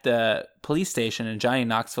at the police station and Johnny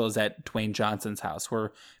Knoxville is at Dwayne Johnson's house,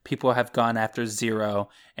 where people have gone after Zero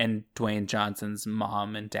and Dwayne Johnson's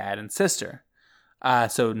mom and dad and sister.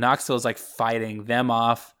 So Knoxville is like fighting them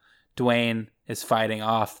off. Dwayne is fighting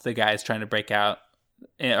off the guys trying to break out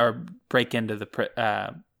or break into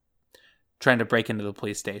the trying to break into the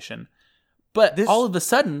police station. But all of a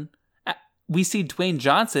sudden, we see Dwayne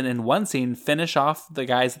Johnson in one scene finish off the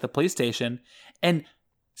guys at the police station, and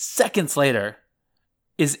seconds later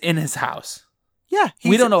is in his house. Yeah.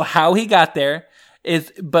 We don't know how he got there,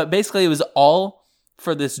 but basically it was all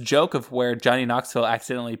for this joke of where Johnny Knoxville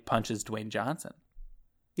accidentally punches Dwayne Johnson.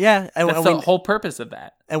 Yeah. That's the whole purpose of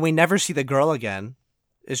that. And we never see the girl again.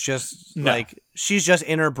 It's just like she's just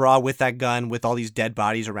in her bra with that gun with all these dead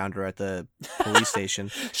bodies around her at the police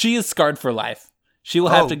station. She is scarred for life. She will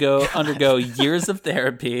have to undergo years of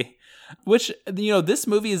therapy, which, this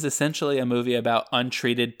movie is essentially a movie about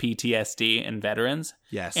untreated PTSD in veterans.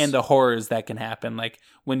 Yes. And the horrors that can happen, like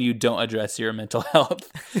when you don't address your mental health.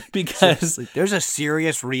 Because seriously, there's a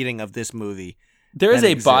serious reading of this movie. There is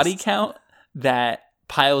a body count that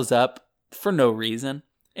piles up for no reason.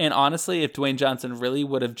 And honestly, if Dwayne Johnson really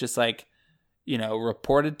would have just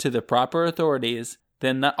reported to the proper authorities,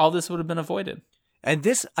 then all this would have been avoided. And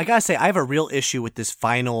this, I gotta say, I have a real issue with this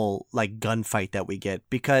final gunfight that we get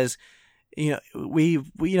because, we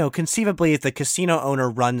conceivably if the casino owner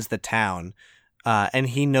runs the town, and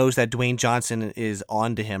he knows that Dwayne Johnson is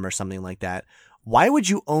on to him or something like that, why would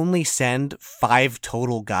you only send 5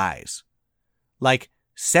 total guys?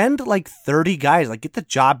 Send 30 guys, get the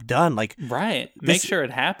job done. Right. Make sure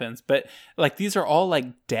it happens. But these are all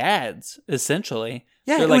dads, essentially.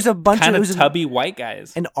 Yeah, they're it was a bunch kind of tubby white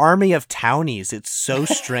guys. An army of townies. It's so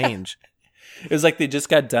strange. It was like they just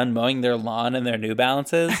got done mowing their lawn in their New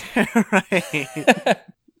Balances. Right.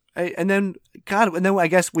 And then I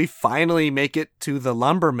guess we finally make it to the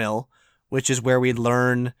lumber mill, which is where we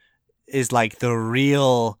learn is the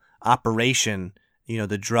real operation.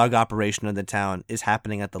 The drug operation of the town is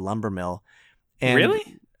happening at the lumber mill. And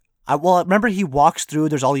really? Remember he walks through,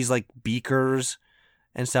 there's all these beakers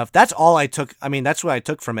and stuff. That's all I took. I mean, that's what I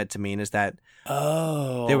took from it to mean is that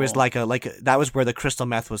there was that was where the crystal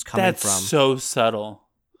meth was coming from. That's so subtle.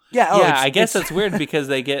 Yeah. I guess that's weird because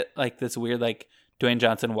they get this weird, Dwayne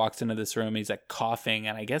Johnson walks into this room, he's coughing,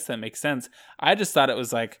 and I guess that makes sense. I just thought it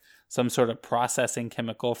was some sort of processing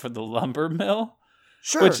chemical for the lumber mill.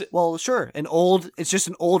 Sure. Sure. It's just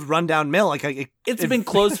an old rundown mill. It's been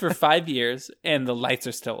closed for 5 years and the lights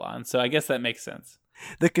are still on. So I guess that makes sense.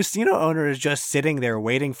 The casino owner is just sitting there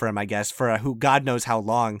waiting for him, I guess, for who God knows how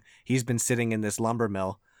long he's been sitting in this lumber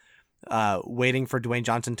mill, waiting for Dwayne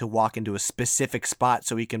Johnson to walk into a specific spot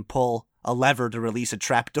so he can pull a lever to release a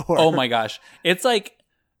trap door. Oh my gosh. It's like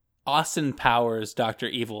Austin Powers, Dr.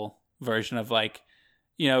 Evil version of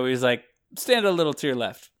he's stand a little to your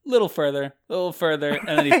left, a little further, and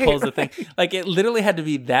then he pulls the thing. It literally had to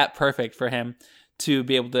be that perfect for him to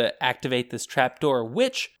be able to activate this trap door,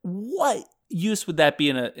 what use would that be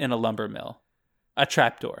in a lumber mill? A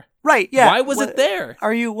trap door. Right, yeah. Why was it there?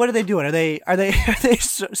 What are they doing? Are they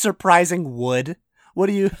surprising wood? What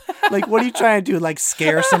are you trying to do?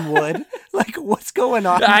 Scare some wood? What's going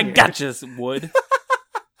on? I gotcha, wood.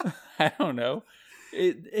 I don't know.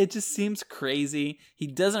 It just seems crazy. He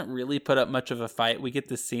doesn't really put up much of a fight. We get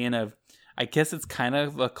the scene of, I guess it's kind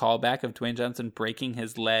of a callback of Dwayne Johnson breaking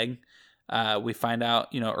his leg. We find out,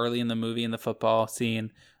 early in the movie in the football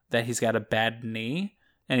scene that he's got a bad knee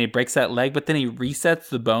and he breaks that leg, but then he resets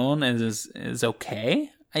the bone and is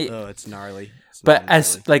okay. It's gnarly. But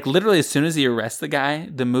literally as soon as he arrests the guy,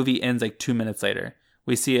 the movie ends 2 minutes later.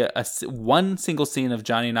 We see one single scene of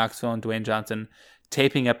Johnny Knoxville and Dwayne Johnson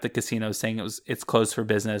taping up the casino, saying it's closed for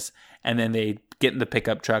business, and then they get in the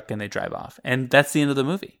pickup truck and they drive off, and that's the end of the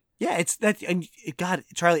movie. Yeah, it's that. And God,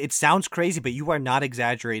 Charlie, it sounds crazy, but you are not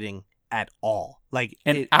exaggerating at all.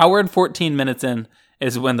 An hour and 14 minutes in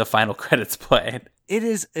is when the final credits played. It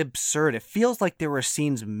is absurd. It feels like there were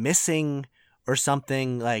scenes missing or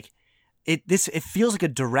something. It feels like a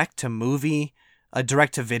direct to movie, a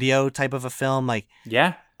direct to video type of a film.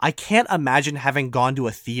 Yeah, I can't imagine having gone to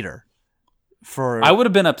a theater. I would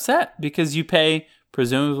have been upset because you pay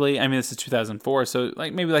presumably, this is 2004, so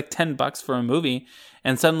maybe $10 for a movie,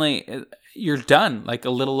 and suddenly you're done a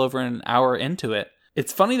little over an hour into it.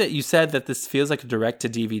 It's funny that you said that this feels like a direct to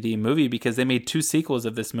DVD movie because they made 2 sequels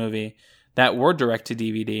of this movie that were direct to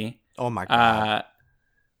DVD. Oh my God.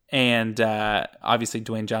 And obviously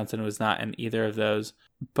Dwayne Johnson was not in either of those,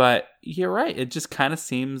 but you're right. It just kind of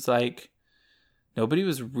seems like nobody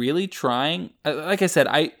was really trying. Like I said,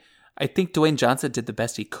 I think Dwayne Johnson did the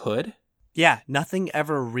best he could. Yeah, nothing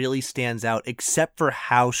ever really stands out except for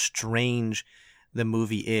how strange the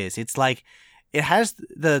movie is. It's it has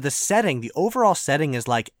the setting, the overall setting is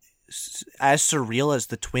as surreal as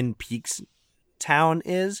the Twin Peaks town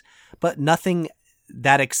is, but nothing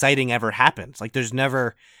that exciting ever happens. There's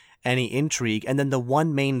never any intrigue. And then the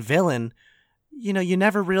one main villain, you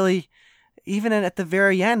never really, even at the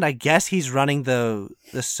very end, I guess he's running the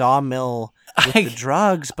sawmill with the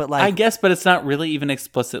drugs, but like... I guess, but it's not really even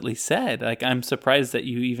explicitly said. Like, I'm surprised that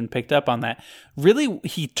you even picked up on that. Really,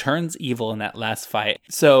 he turns evil in that last fight.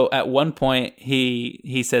 So at one point,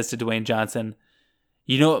 he says to Dwayne Johnson,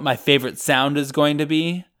 "You know what my favorite sound is going to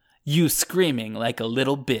be? You screaming like a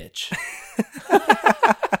little bitch."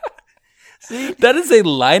 See? That is a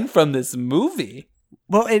line from this movie.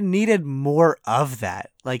 Well, it needed more of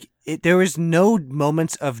that. Like, there was no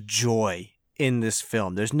moments of joy in this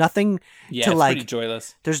film. There's nothing to like. Pretty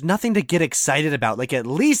joyless. There's nothing to get excited about. Like, at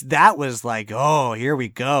least that was like, oh, here we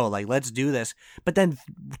go. Like, let's do this. But then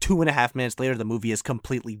 2.5 minutes later, the movie is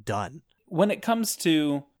completely done. When it comes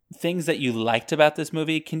to things that you liked about this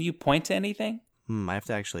movie, can you point to anything? I have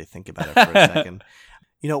to actually think about it for a second.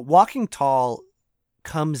 Walking Tall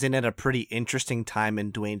comes in at a pretty interesting time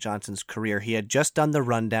in Dwayne Johnson's career. He had just done The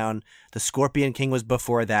Rundown. The Scorpion King was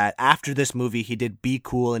before that. After this movie, he did Be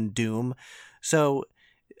Cool and Doom. So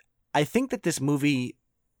I think that this movie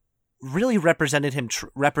really represented him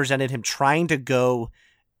trying to go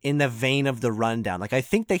in the vein of The Rundown. Like, I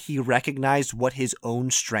think that he recognized what his own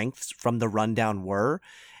strengths from The Rundown were.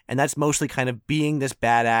 And that's mostly kind of being this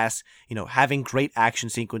badass, having great action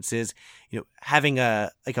sequences, having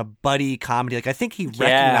a buddy comedy. Like, I think he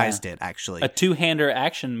recognized it, actually. A two-hander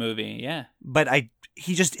action movie, yeah. But it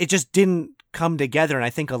just didn't come together. And I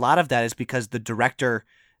think a lot of that is because the director,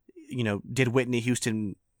 did Whitney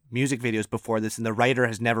Houston music videos before this, and the writer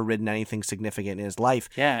has never written anything significant in his life.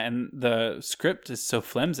 Yeah, and the script is so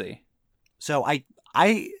flimsy. So I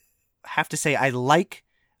have to say, I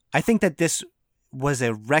think that this was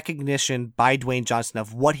a recognition by Dwayne Johnson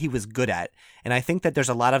of what he was good at. And I think that there's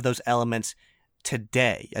a lot of those elements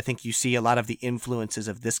today. I think you see a lot of the influences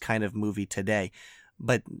of this kind of movie today.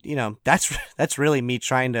 But, that's really me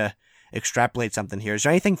trying to extrapolate something here. Is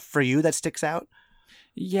there anything for you that sticks out?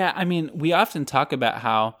 Yeah, I mean, we often talk about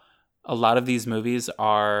how a lot of these movies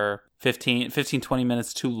are 15, 20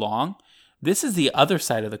 minutes too long. This is the other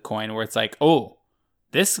side of the coin where it's like, oh,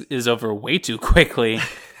 this is over way too quickly.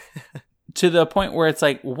 To the point where it's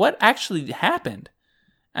like, what actually happened?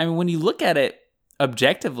 I mean, when you look at it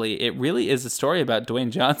objectively, it really is a story about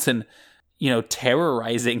Dwayne Johnson,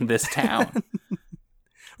 terrorizing this town.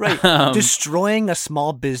 Right. Destroying a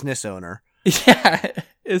small business owner. Yeah,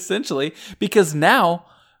 essentially. Because now,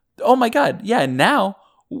 oh my God, yeah, now,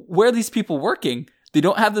 where are these people working? They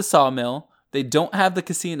don't have the sawmill. They don't have the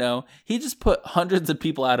casino. He just put hundreds of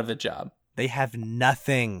people out of a job. They have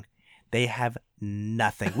nothing. The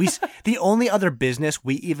only other business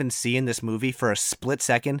we even see in this movie for a split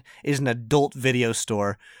second is an adult video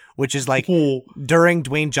store, which is like during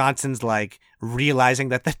Dwayne Johnson's like realizing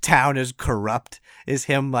that the town is corrupt, is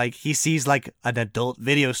him like he sees like an adult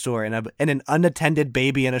video store and an unattended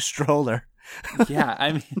baby in a stroller. Yeah,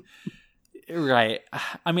 I mean, right.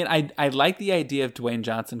 I mean, I like the idea of Dwayne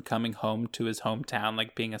Johnson coming home to his hometown,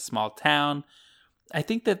 like being a small town. I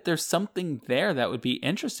think that there's something there that would be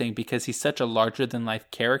interesting because he's such a larger-than-life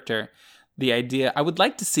character. The idea, I would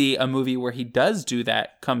like to see a movie where he does do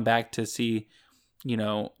that, come back to see,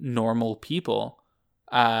 normal people.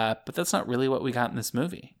 But that's not really what we got in this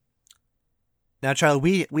movie. Now,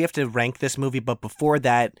 Charlie, we have to rank this movie, but before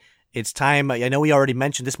that, it's time. I know we already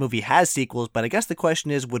mentioned this movie has sequels, but I guess the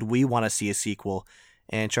question is, would we want to see a sequel?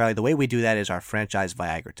 And Charlie, the way we do that is our franchise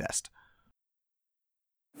Viagra test.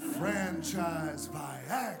 Franchise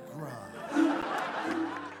Viagra.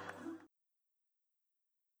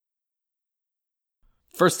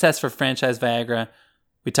 First test for franchise Viagra,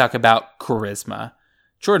 we talk about charisma.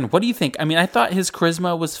 Jordan, what do you think? I mean, I thought his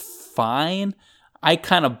charisma was fine. I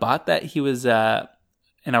kind of bought that he was an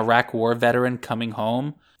Iraq war veteran coming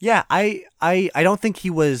home. Yeah, I don't think he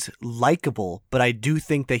was likable, but I do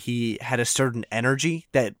think that he had a certain energy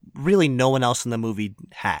that really no one else in the movie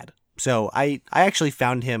had. So I actually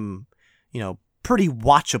found him, pretty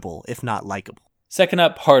watchable, if not likable. Second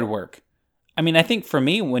up, hard work. I mean, I think for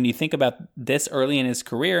me, when you think about this early in his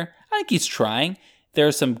career, I think he's trying. There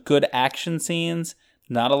are some good action scenes,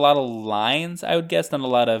 not a lot of lines, I would guess, not a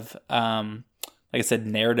lot of, like I said,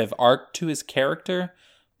 narrative arc to his character.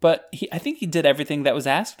 But I think he did everything that was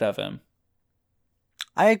asked of him.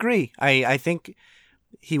 I agree. I think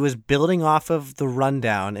he was building off of The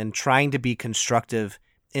Rundown and trying to be constructive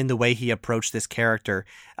in the way he approached this character.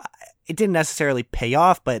 It didn't necessarily pay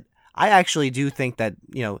off, but I actually do think that,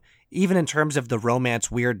 even in terms of the romance,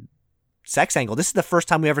 weird sex angle, this is the first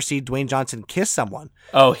time we ever see Dwayne Johnson kiss someone.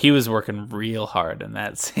 Oh, he was working real hard in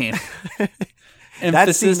that scene.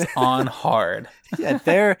 Emphasis on hard. Yeah,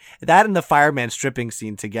 that and the fireman stripping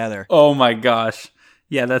scene together. Oh my gosh.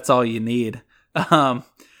 Yeah, that's all you need.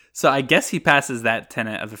 So I guess he passes that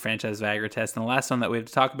tenet of the franchise Viagra test. And the last one that we have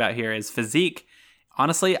to talk about here is physique.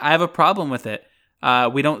 Honestly, I have a problem with it.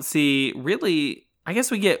 We don't see really, I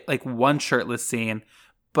guess we get like one shirtless scene,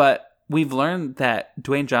 but we've learned that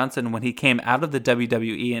Dwayne Johnson, when he came out of the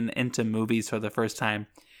WWE and into movies for the first time,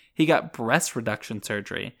 he got breast reduction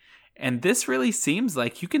surgery. And this really seems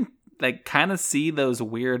like you can like kind of see those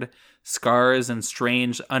weird scars and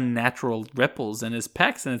strange unnatural ripples in his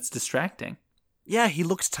pecs, and it's distracting. Yeah, he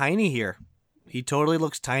looks tiny here. He totally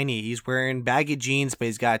looks tiny. He's wearing baggy jeans, but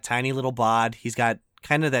he's got a tiny little bod. He's got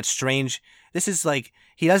kind of that strange... This is like...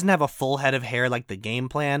 He doesn't have a full head of hair like the Game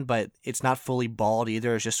Plan, but it's not fully bald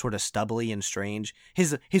either. It's just sort of stubbly and strange.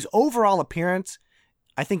 His overall appearance,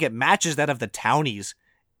 I think it matches that of the townies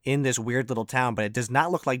in this weird little town, but it does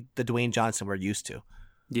not look like the Dwayne Johnson we're used to.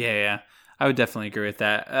 Yeah. I would definitely agree with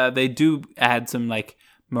that. They do add some like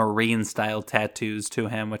Marine-style tattoos to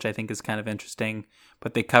him, which I think is kind of interesting,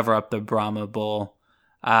 but they cover up the Brahma bull.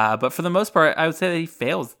 But for the most part, I would say that he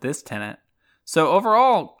fails this tenet. So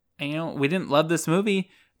overall, we didn't love this movie,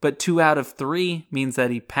 but 2 out of 3 means that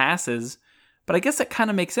he passes. But I guess that kind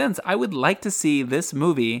of makes sense. I would like to see this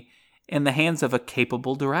movie in the hands of a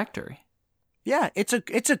capable director. Yeah, it's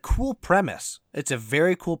a cool premise. It's a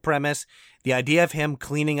very cool premise. The idea of him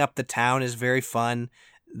cleaning up the town is very fun.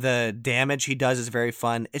 The damage he does is very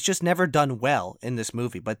fun. It's just never done well in this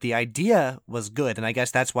movie, but the idea was good. And I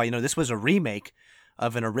guess that's why, this was a remake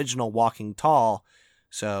of an original Walking Tall.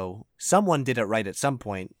 So someone did it right at some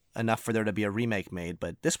point, enough for there to be a remake made,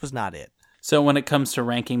 but this was not it. So when it comes to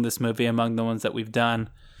ranking this movie among the ones that we've done,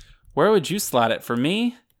 where would you slot it? For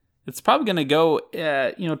me, it's probably going to go,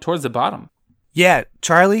 towards the bottom. Yeah,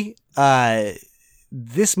 Charlie,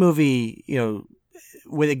 this movie,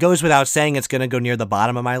 it goes without saying it's going to go near the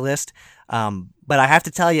bottom of my list. But I have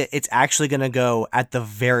to tell you, it's actually going to go at the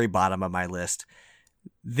very bottom of my list.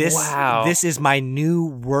 This is my new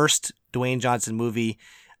worst Dwayne Johnson movie.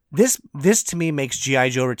 This to me makes G.I.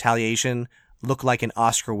 Joe Retaliation look like an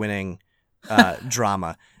Oscar-winning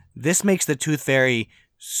drama. This makes The Tooth Fairy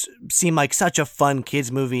seem like such a fun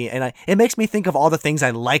kids movie, and it makes me think of all the things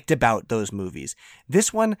I liked about those movies.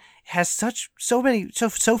 This one has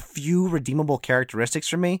so few redeemable characteristics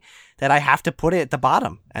for me that I have to put it at the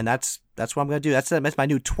bottom, and that's what I'm going to do. That's my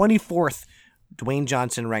new 24th Dwayne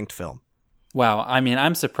Johnson ranked film. Wow, I mean,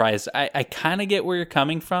 I'm surprised. I kind of get where you're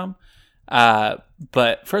coming from,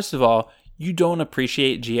 but first of all, you don't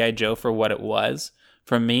appreciate G.I. Joe for what it was.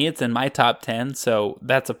 For me, it's in my top 10, so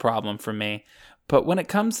that's a problem for me. But when it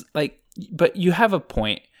comes, but you have a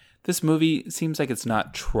point. This movie seems like it's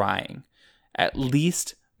not trying. At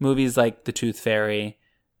least movies like The Tooth Fairy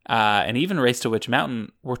and even Race to Witch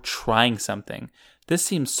Mountain were trying something. This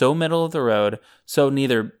seems so middle of the road, so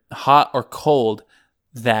neither hot or cold,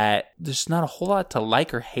 that there's not a whole lot to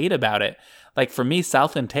like or hate about it. Like for me,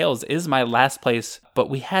 Southland Tales is my last place, but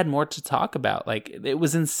we had more to talk about. Like it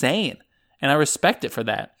was insane, and I respect it for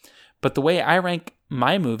that. But the way I rank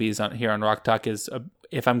my movies here on Rock Talk is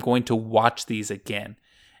if I'm going to watch these again.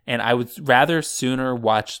 And I would rather sooner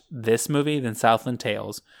watch this movie than Southland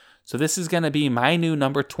Tales. So this is going to be my new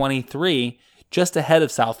number 23, just ahead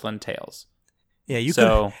of Southland Tales. Yeah,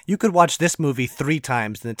 you could watch this movie 3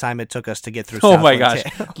 times in the time it took us to get through Oh Southland my gosh,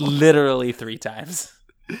 Tales. Literally 3 times.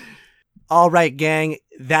 All right, gang,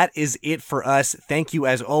 that is it for us. Thank you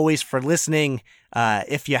as always for listening.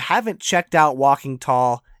 If you haven't checked out Walking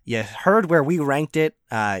Tall, you heard where we ranked it.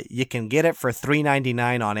 You can get it for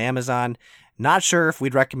 $3.99 on Amazon. Not sure if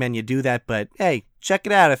we'd recommend you do that, but hey, check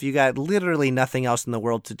it out. If you got literally nothing else in the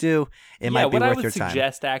world to do, it might be worth your time. What I would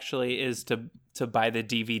suggest actually is to buy the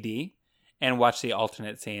DVD and watch the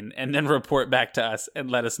alternate scene and then report back to us and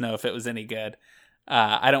let us know if it was any good.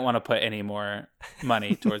 I don't want to put any more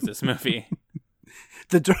money towards this movie.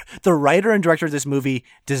 The writer and director of this movie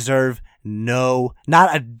deserve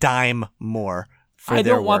not a dime more. I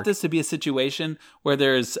don't want this to be a situation where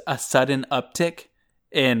there's a sudden uptick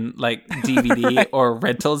in like DVD or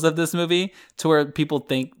rentals of this movie to where people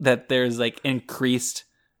think that there's like increased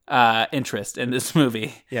interest in this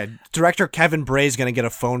movie. Yeah, director Kevin Bray is going to get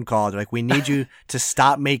a phone call. They're like, we need you to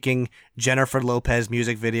stop making Jennifer Lopez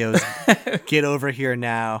music videos. Get over here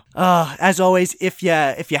now. As always, if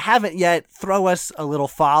you haven't yet, throw us a little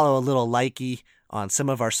follow, a little likey on some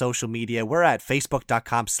of our social media. We're at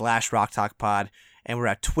facebook.com/rocktalkpod. And we're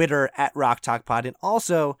at Twitter at Rock Talk Pod. And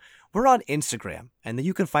also, we're on Instagram. And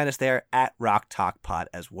you can find us there at Rock Talk Pod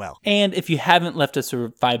as well. And if you haven't left us a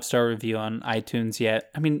 5-star review on iTunes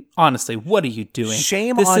yet, I mean, honestly, what are you doing?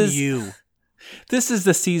 Shame on you. This is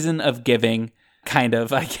the season of giving, kind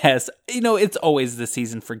of, I guess. It's always the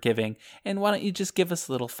season for giving. And why don't you just give us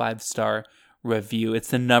a little 5-star review. It's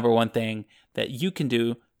the number one thing that you can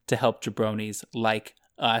do to help jabronis like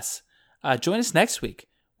us. Join us next week,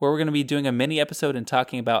 where we're going to be doing a mini episode and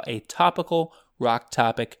talking about a topical rock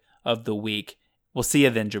topic of the week. We'll see you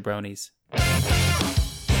then, jabronis.